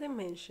 As I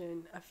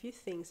mentioned a few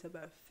things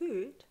about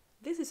food,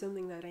 this is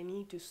something that I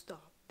need to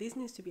stop. This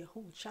needs to be a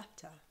whole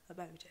chapter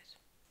about it.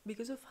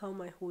 Because of how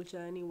my whole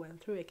journey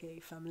went through, aka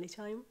family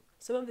time,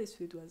 some of this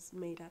food was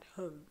made at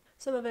home.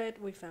 Some of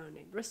it we found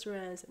in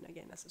restaurants and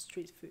again as a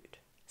street food.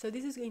 So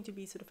this is going to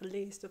be sort of a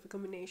list of a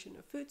combination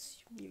of foods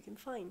you can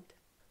find.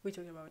 We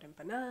talk about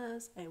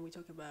empanadas and we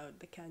talk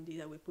about the candy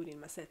that we put in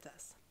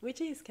macetas,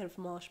 which is kind of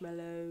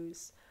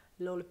marshmallows,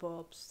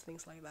 lollipops,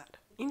 things like that.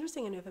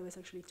 Interesting enough, I was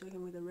actually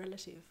talking with a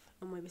relative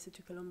on my visit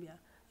to Colombia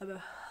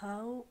about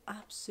how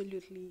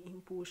absolutely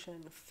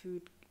important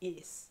food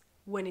is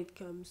when it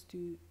comes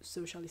to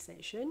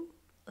socialization.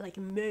 Like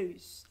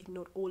most, if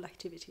not all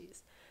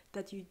activities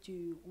that you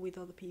do with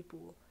other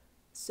people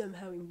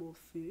somehow involve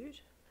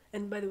food.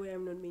 And by the way,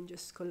 I'm not mean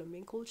just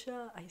Colombian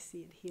culture, I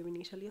see it here in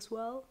Italy as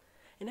well.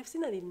 And I've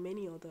seen that in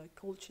many other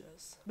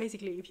cultures.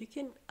 Basically, if you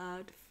can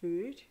add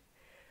food,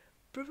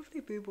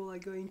 probably people are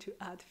going to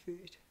add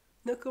food.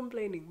 No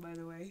complaining, by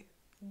the way.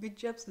 Good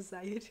job,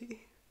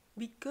 society.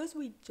 Because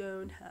we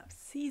don't have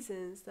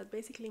seasons, that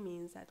basically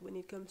means that when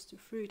it comes to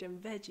fruit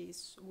and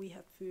veggies, we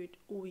have food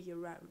all year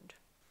round.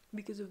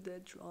 Because of the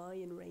dry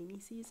and rainy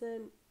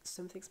season,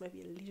 some things might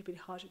be a little bit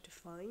harder to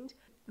find.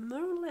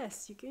 More or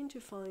less, you're going to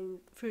find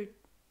fruit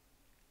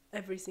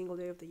every single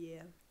day of the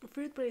year.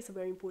 Fruit plays a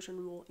very important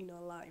role in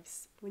our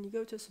lives. When you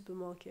go to a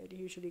supermarket,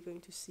 you're usually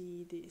going to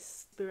see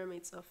these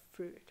pyramids of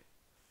fruit.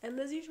 And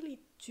there's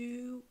usually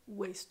two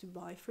ways to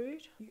buy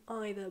fruit. You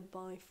either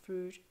buy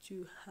fruit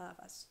to have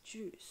as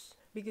juice,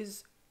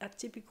 because a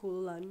typical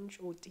lunch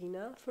or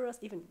dinner, for us,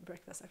 even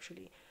breakfast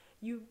actually,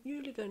 you're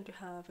usually going to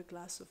have a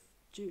glass of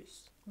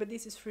juice. But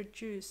this is fruit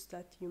juice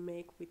that you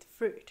make with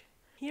fruit.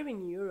 Here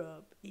in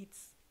Europe,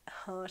 it's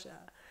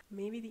harder.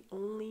 Maybe the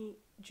only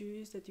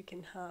juice that you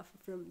can have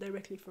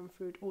directly from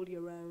fruit all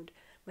year round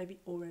might be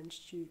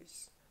orange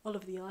juice. All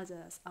of the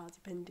others are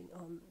depending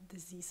on the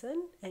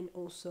season, and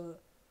also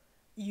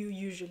you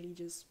usually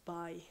just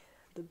buy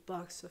the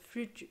box of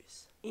fruit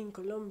juice. In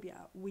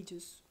Colombia, we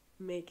just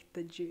make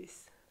the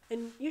juice.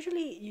 And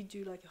usually you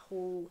do like a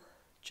whole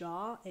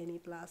jar and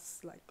it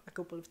lasts like a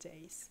couple of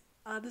days.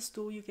 At the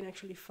store, you can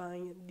actually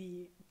find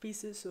the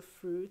pieces of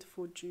fruit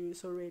for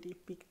juice already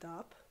picked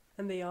up,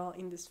 and they are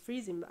in this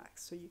freezing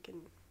bags, so you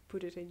can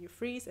put it in your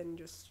freeze and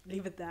just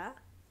leave it there.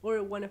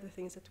 Or one of the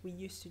things that we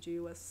used to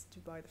do was to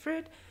buy the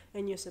fruit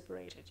and you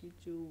separate it. You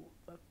do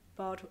a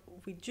part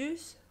with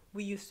juice.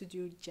 We used to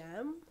do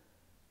jam,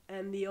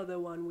 and the other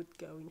one would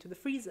go into the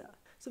freezer.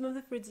 Some of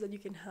the fruits that you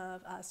can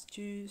have as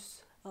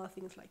juice are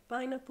things like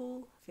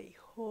pineapple,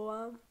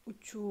 feijoa,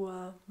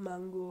 uchua,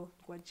 mango,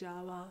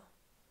 guayaba,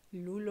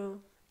 lulo,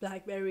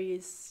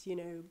 blackberries,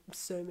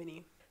 so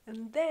many.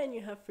 And then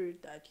you have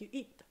fruit that you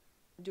eat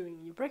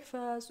during your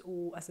breakfast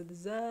or as a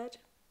dessert.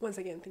 Once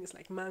again, things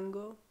like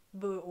mango,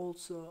 but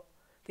also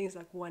things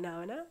like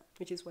guanabana,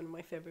 which is one of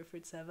my favorite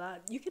fruits ever.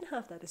 You can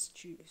have that as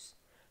juice,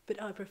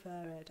 but I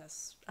prefer it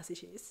as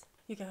it is.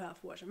 You can have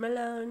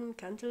watermelon,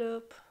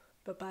 cantaloupe,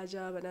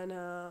 papaya,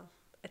 banana,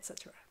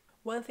 etc.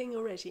 One thing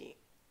already,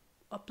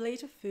 a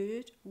plate of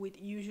food would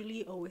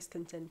usually always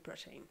contain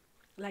protein.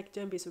 Like,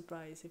 don't be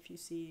surprised if you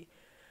see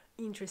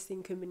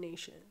interesting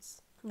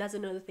combinations. That's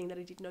another thing that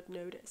I did not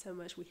notice how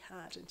much we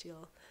had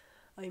until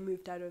I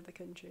moved out of the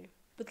country.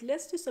 But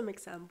let's do some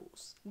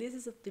examples. This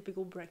is a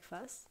typical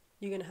breakfast.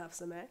 You're gonna have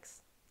some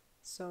eggs,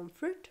 some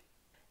fruit,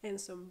 and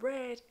some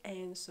bread,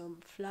 and some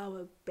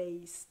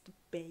flour-based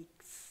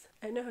bakes.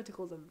 I don't know how to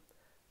call them.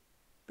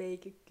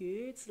 Baked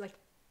goods, like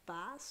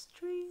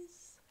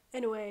pastries?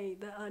 Anyway,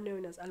 they are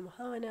known as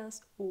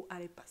almojábanas or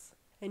arepas.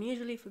 And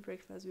usually for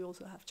breakfast we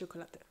also have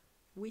chocolate,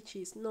 which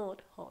is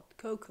not hot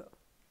cocoa.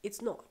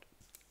 It's not.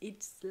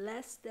 It's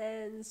less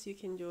dense, you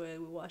can do it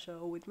with water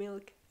or with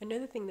milk.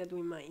 Another thing that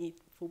we might eat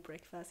for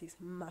breakfast is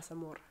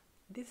mazamorra.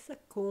 This is a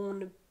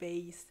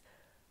corn-based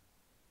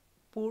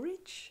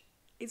porridge.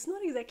 It's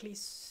not exactly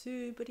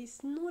soup, but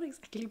it's not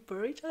exactly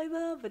porridge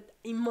either, but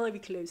it might be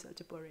closer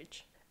to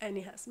porridge. And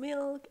it has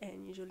milk,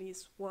 and usually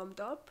it's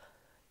warmed up,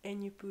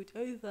 and you put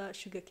over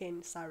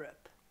sugarcane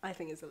syrup. I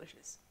think it's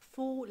delicious.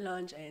 For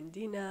lunch and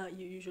dinner,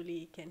 you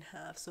usually can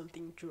have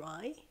something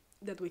dry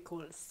that we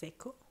call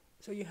seco.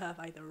 So you have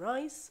either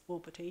rice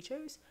or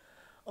potatoes,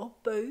 or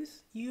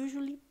both,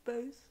 usually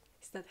both.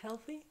 Is that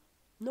healthy?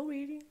 Not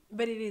really,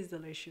 but it is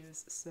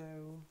delicious. So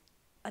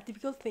a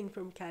typical thing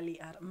from Cali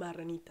are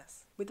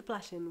marranitas. With the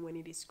plantain, when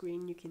it is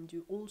green, you can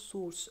do all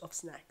sorts of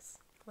snacks.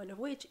 One of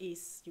which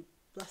is you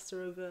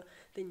plaster over,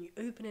 then you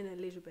open it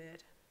a little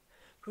bit,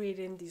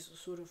 creating this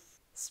sort of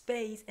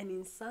space, and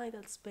inside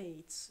that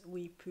space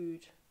we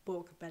put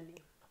pork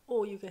belly.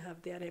 Or you can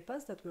have the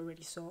arepas that we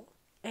already saw,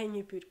 and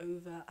you put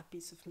over a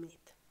piece of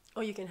meat.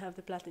 Or you can have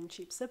the plantain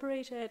chips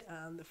separated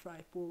and the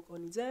fried pork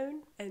on its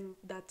own, and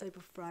that type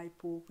of fried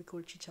pork we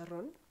call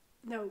chicharrón.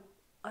 Now,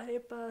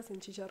 arepas and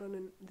chicharrón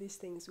and these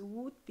things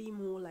would be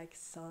more like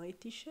side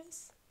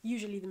dishes.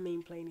 Usually the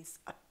main plane is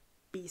a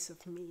piece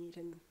of meat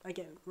and,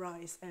 again,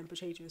 rice and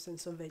potatoes and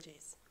some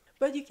veggies.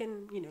 But you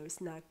can,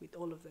 snack with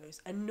all of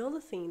those. Another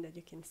thing that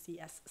you can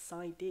see as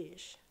side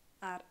dish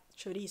are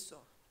chorizo,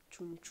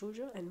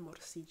 chunchullo and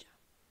morcilla.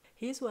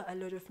 Here's where a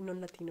lot of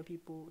non-Latino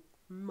people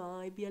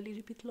might be a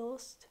little bit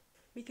lost,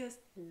 because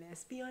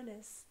let's be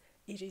honest,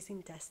 it is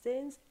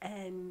intestines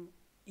and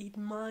it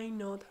might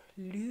not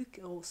look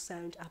or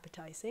sound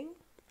appetizing,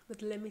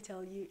 but let me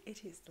tell you,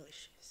 it is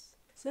delicious.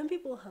 Some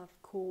people have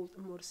called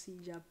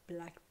morcilla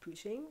black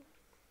pudding,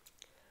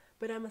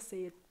 but I must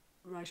say it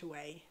right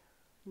away,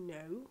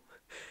 no.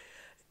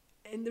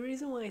 And the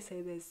reason why I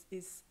say this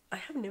is I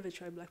have never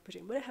tried black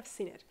pudding, but I have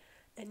seen it,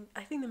 and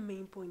I think the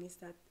main point is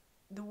that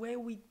the way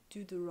we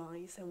do the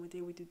rice and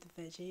the way we do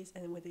the veggies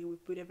and the way we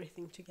put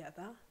everything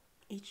together,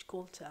 each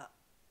culture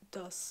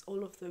does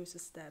all of those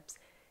steps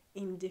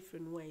in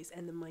different ways,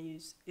 and they might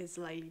use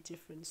slightly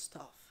different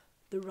stuff.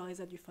 The rice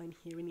that you find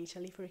here in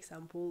Italy, for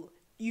example,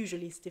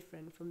 usually is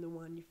different from the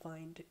one you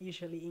find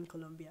usually in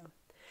Colombia.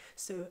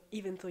 So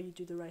even though you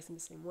do the rice in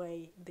the same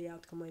way, the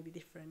outcome might be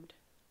different,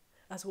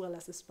 as well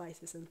as the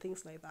spices and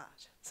things like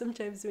that.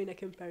 Sometimes doing a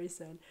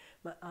comparison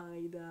might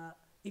either,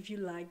 if you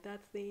like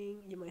that thing,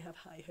 you might have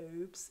high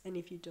hopes, and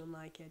if you don't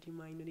like it, you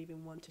might not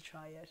even want to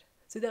try it.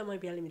 So that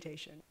might be a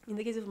limitation. In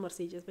the case of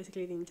morcilla, it's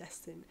basically the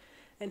intestine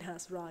and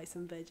has rice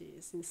and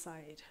veggies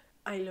inside.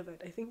 I love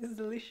it. I think it's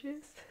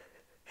delicious.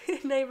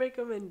 And I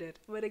recommend it.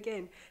 But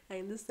again, I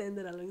understand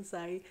that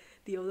alongside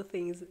the other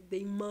things,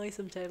 they might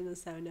sometimes not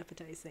sound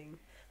appetizing.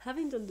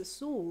 Having done the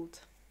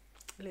salt,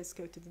 let's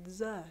go to the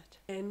dessert.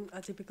 And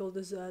a typical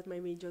dessert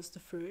might be just the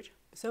fruit.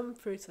 Some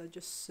fruits are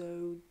just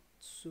so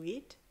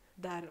sweet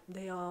that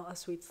they are a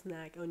sweet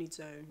snack on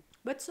its own.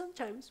 But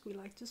sometimes we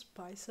like to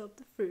spice up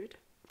the fruit.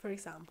 For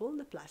example,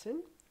 the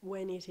plantain,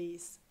 when it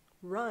is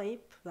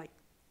ripe, like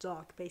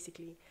dark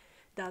basically,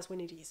 that's when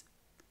it is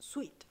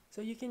sweet.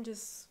 So you can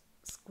just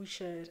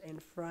squish it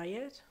and fry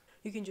it.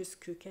 You can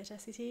just cook it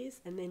as it is,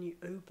 and then you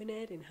open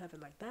it and have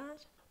it like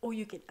that. Or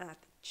you can add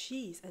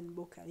cheese and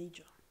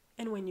bocadillo.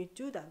 And when you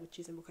do that with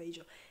cheese and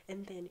bocadillo,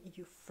 and then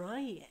you fry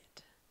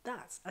it,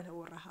 that's an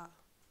aborraja.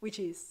 which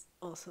is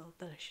also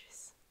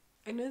delicious.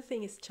 Another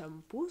thing is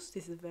champús.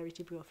 This is very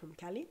typical from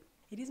Cali.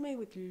 It is made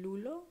with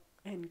lulo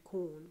and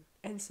corn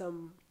and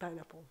some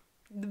pineapple.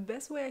 The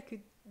best way I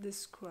could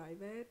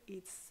describe it,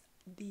 it's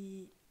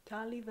the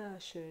Cali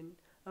version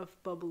of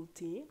bubble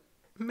tea,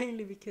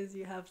 mainly because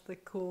you have the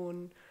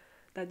corn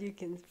that you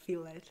can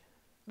feel it,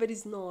 but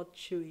it's not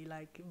chewy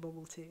like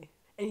bubble tea,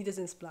 and it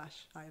doesn't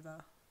splash either.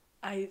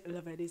 I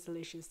love it, it's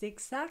delicious. The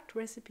exact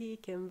recipe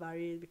can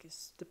vary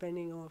because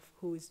depending of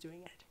who is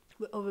doing it,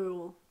 but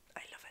overall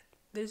I love it.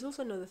 There's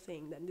also another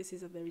thing, that this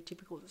is a very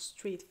typical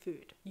street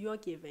food. You are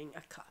given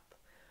a cup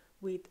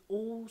with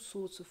all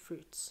sorts of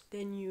fruits,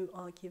 then you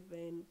are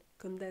given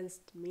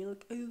condensed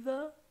milk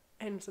over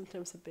and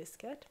sometimes a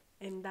biscuit,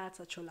 and that's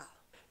a cholao.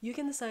 You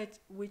can decide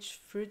which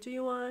fruit do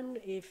you want.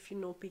 If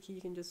you're not picky,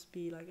 you can just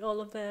be like all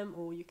of them,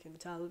 or you can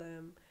tell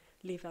them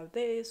leave out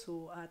this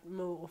or add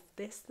more of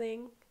this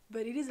thing.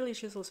 But it is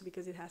delicious also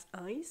because it has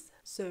ice,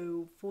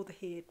 so for the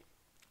heat,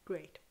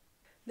 great.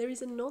 There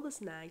is another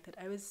snack that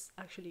I was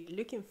actually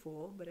looking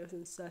for, but I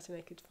wasn't certain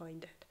I could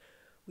find it,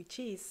 which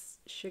is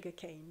sugar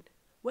cane.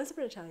 Once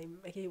upon a time,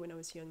 okay, when I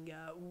was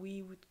younger,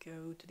 we would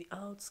go to the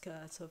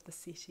outskirts of the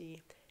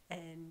city,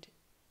 and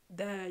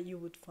there you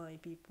would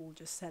find people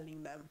just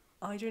selling them.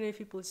 I don't know if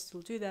people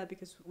still do that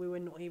because we were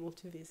not able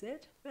to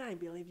visit, but I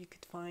believe you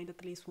could find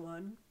at least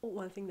one.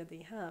 One thing that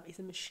they have is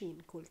a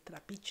machine called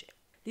trapiche.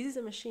 This is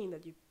a machine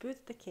that you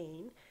put the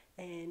cane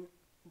and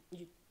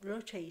you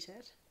rotate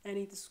it, and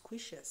it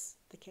squishes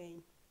the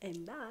cane,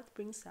 and that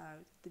brings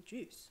out the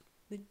juice.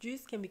 The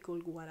juice can be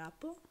called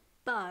guarapo,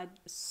 but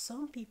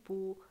some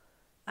people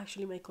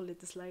actually might call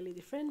it slightly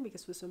different,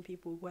 because for some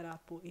people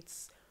guarapo,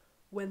 it's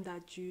when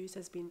that juice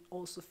has been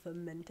also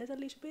fermented a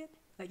little bit.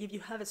 Like if you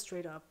have it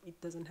straight up, it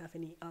doesn't have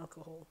any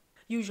alcohol.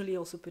 Usually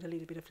also put a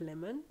little bit of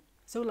lemon,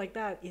 so like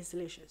that is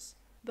delicious.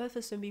 But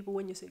for some people,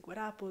 when you say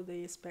guarapo,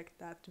 they expect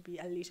that to be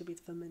a little bit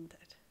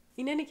fermented.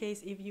 In any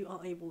case, if you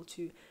are able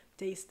to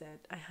taste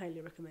it, I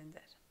highly recommend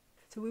it.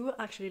 So we were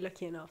actually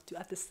lucky enough to,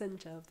 at the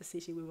center of the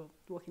city we were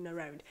walking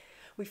around,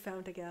 we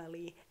found a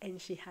girlie and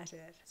she had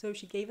it. So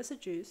she gave us a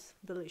juice,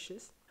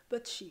 delicious,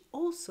 but she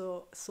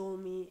also saw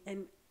me,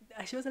 and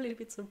she was a little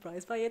bit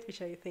surprised by it,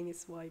 which I think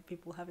is why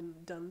people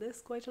haven't done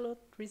this quite a lot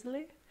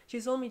recently.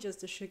 She sold me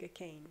just a sugar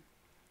cane,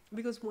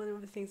 because one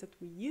of the things that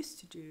we used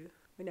to do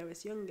when I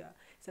was younger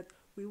is that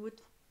we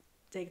would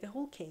take the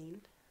whole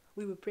cane,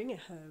 we would bring it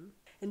home,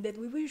 and then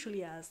we would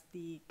usually ask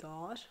the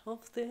guard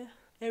of the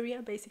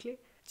area basically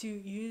to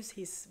use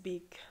his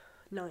big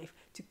knife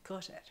to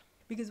cut it,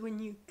 because when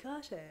you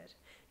cut it,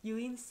 you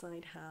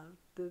inside have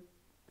the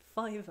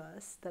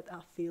fibers that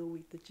are filled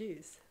with the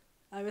juice.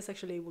 I was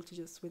actually able to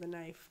just with a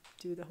knife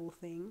do the whole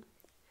thing,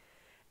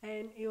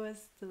 and it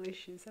was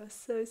delicious. I was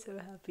so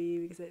happy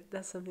because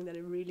that's something that I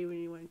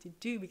really wanted to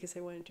do, because I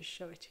wanted to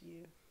show it to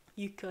you.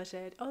 You cut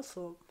it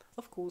also,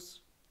 of course,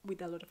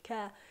 with a lot of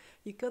care.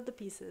 You cut the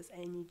pieces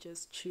and you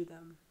just chew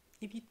them.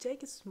 If you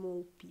take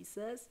small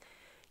pieces,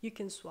 you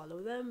can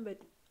swallow them,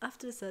 but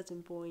after a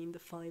certain point the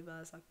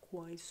fibers are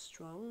quite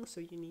strong,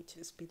 so you need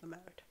to spit them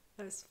out.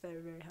 I was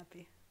very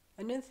happy.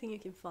 Another thing you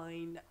can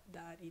find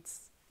that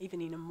it's even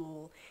in a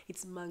mall,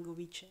 it's mango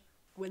biche.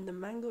 When the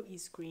mango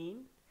is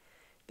green,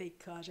 they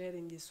cut it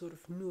in this sort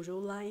of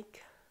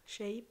noodle-like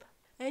shape,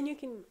 and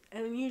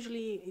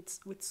usually it's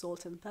with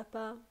salt and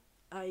pepper.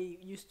 I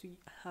used to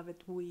have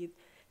it with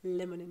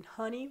lemon and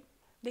honey.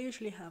 They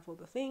usually have all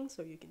the things,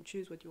 so you can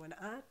choose what you want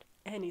to add,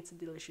 and it's a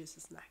delicious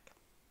snack.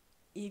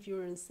 If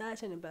you're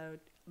uncertain about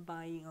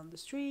buying on the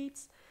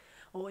streets,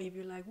 or if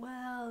you're like,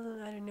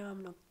 well, I don't know,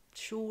 I'm not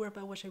sure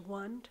about what I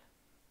want,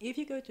 if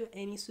you go to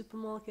any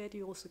supermarket,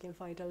 you also can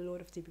find a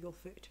lot of typical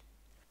food.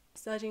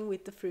 Starting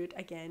with the fruit,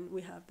 again,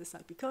 we have the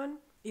salpicón.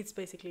 It's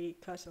basically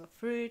cut off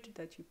fruit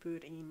that you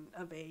put in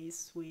a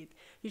vase with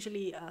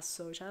usually a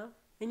soda,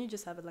 and you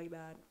just have it like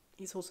that.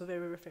 It's also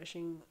very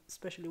refreshing,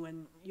 especially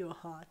when you're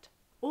hot.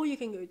 Or you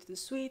can go to the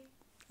sweet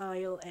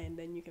aisle, and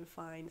then you can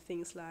find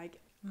things like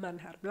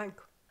manjar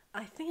blanco.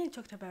 I think I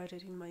talked about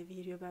it in my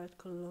video about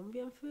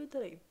Colombian food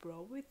that I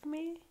brought with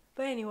me.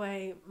 But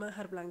anyway,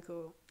 manjar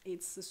blanco,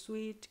 it's a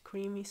sweet,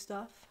 creamy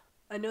stuff.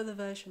 Another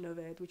version of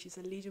it, which is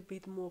a little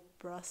bit more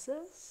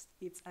processed,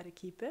 it's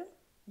arequipe.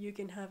 You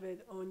can have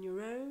it on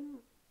your own,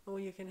 or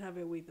you can have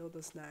it with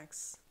other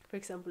snacks. For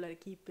example,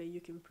 arequipe, you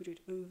can put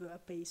it over a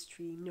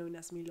pastry known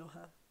as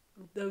milhoja.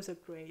 Those are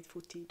great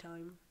for tea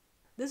time.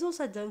 There's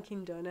also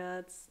Dunkin'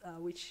 Donuts,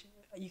 which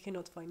you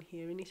cannot find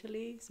here in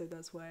Italy, so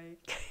that's why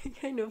I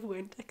kind of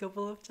went a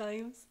couple of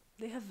times.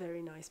 They have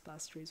very nice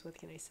pastries, what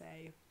can I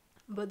say?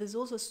 But there's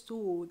also a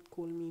store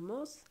called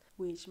Mimos,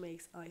 which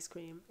makes ice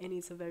cream, and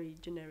it's a very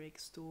generic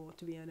store,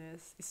 to be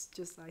honest. It's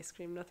just ice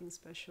cream, nothing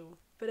special.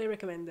 But I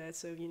recommend that,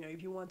 so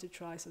if you want to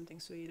try something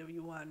sweet, or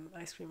you want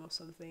ice cream or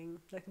something,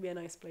 that could be a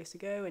nice place to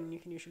go, and you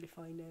can usually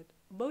find it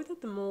both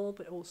at the mall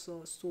but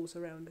also stores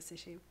around the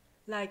city.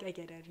 Like, I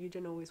get it, you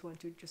don't always want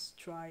to just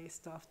try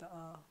stuff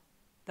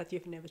that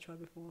you've never tried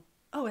before.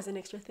 Oh, as an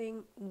extra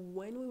thing,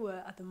 when we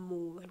were at the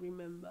mall, I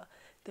remember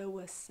they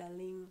were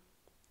selling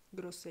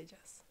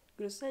grosellas.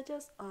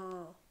 Grosellas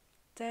are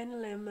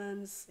 10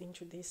 lemons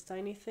into this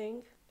tiny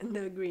thing, and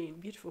they're green,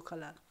 beautiful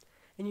color,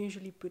 and you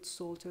usually put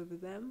salt over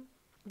them.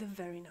 They're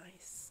very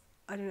nice.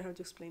 I don't know how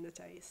to explain the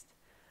taste.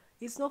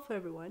 It's not for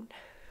everyone,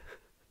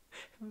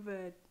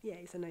 but yeah,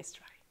 it's a nice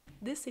try.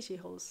 This city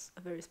holds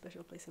a very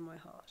special place in my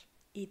heart.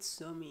 It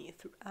saw me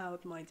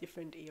throughout my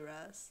different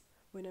eras.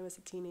 When I was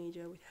a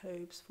teenager with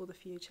hopes for the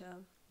future,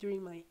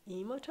 during my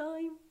emo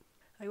time,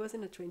 I was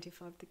in a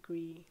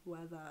 25-degree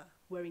weather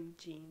wearing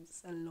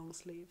jeans and long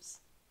sleeves.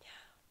 Yeah,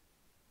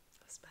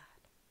 it was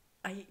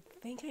bad. I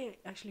think I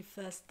actually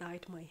first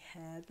dyed my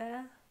hair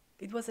there.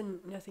 It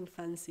wasn't nothing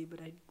fancy,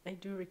 but I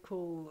do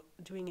recall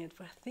doing it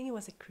for, I think it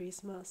was a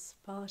Christmas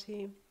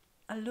party.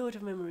 A lot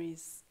of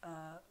memories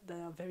that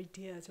are very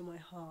dear to my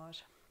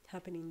heart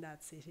happen in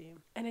that city.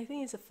 And I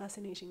think it's a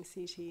fascinating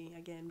city,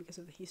 again, because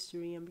of the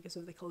history and because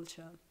of the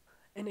culture.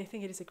 And I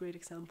think it is a great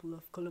example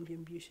of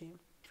Colombian beauty.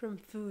 From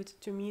food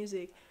to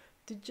music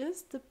to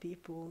just the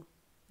people.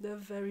 They're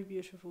very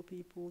beautiful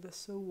people. They're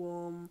so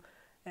warm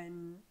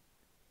and,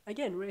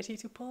 again, ready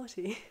to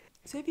party.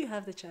 So if you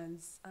have the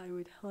chance, I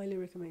would highly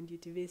recommend you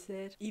to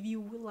visit. If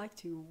you would like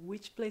to,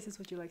 which places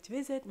would you like to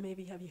visit?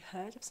 Maybe have you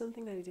heard of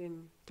something that I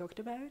didn't talk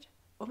about?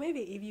 Or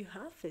maybe if you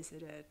have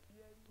visited,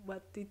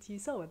 what did you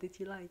saw? What did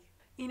you like?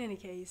 In any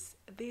case,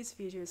 this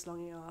video is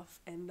long enough,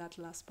 and that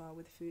last part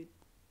with food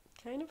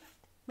kind of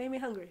made me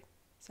hungry.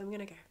 So I'm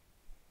gonna go.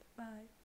 Bye.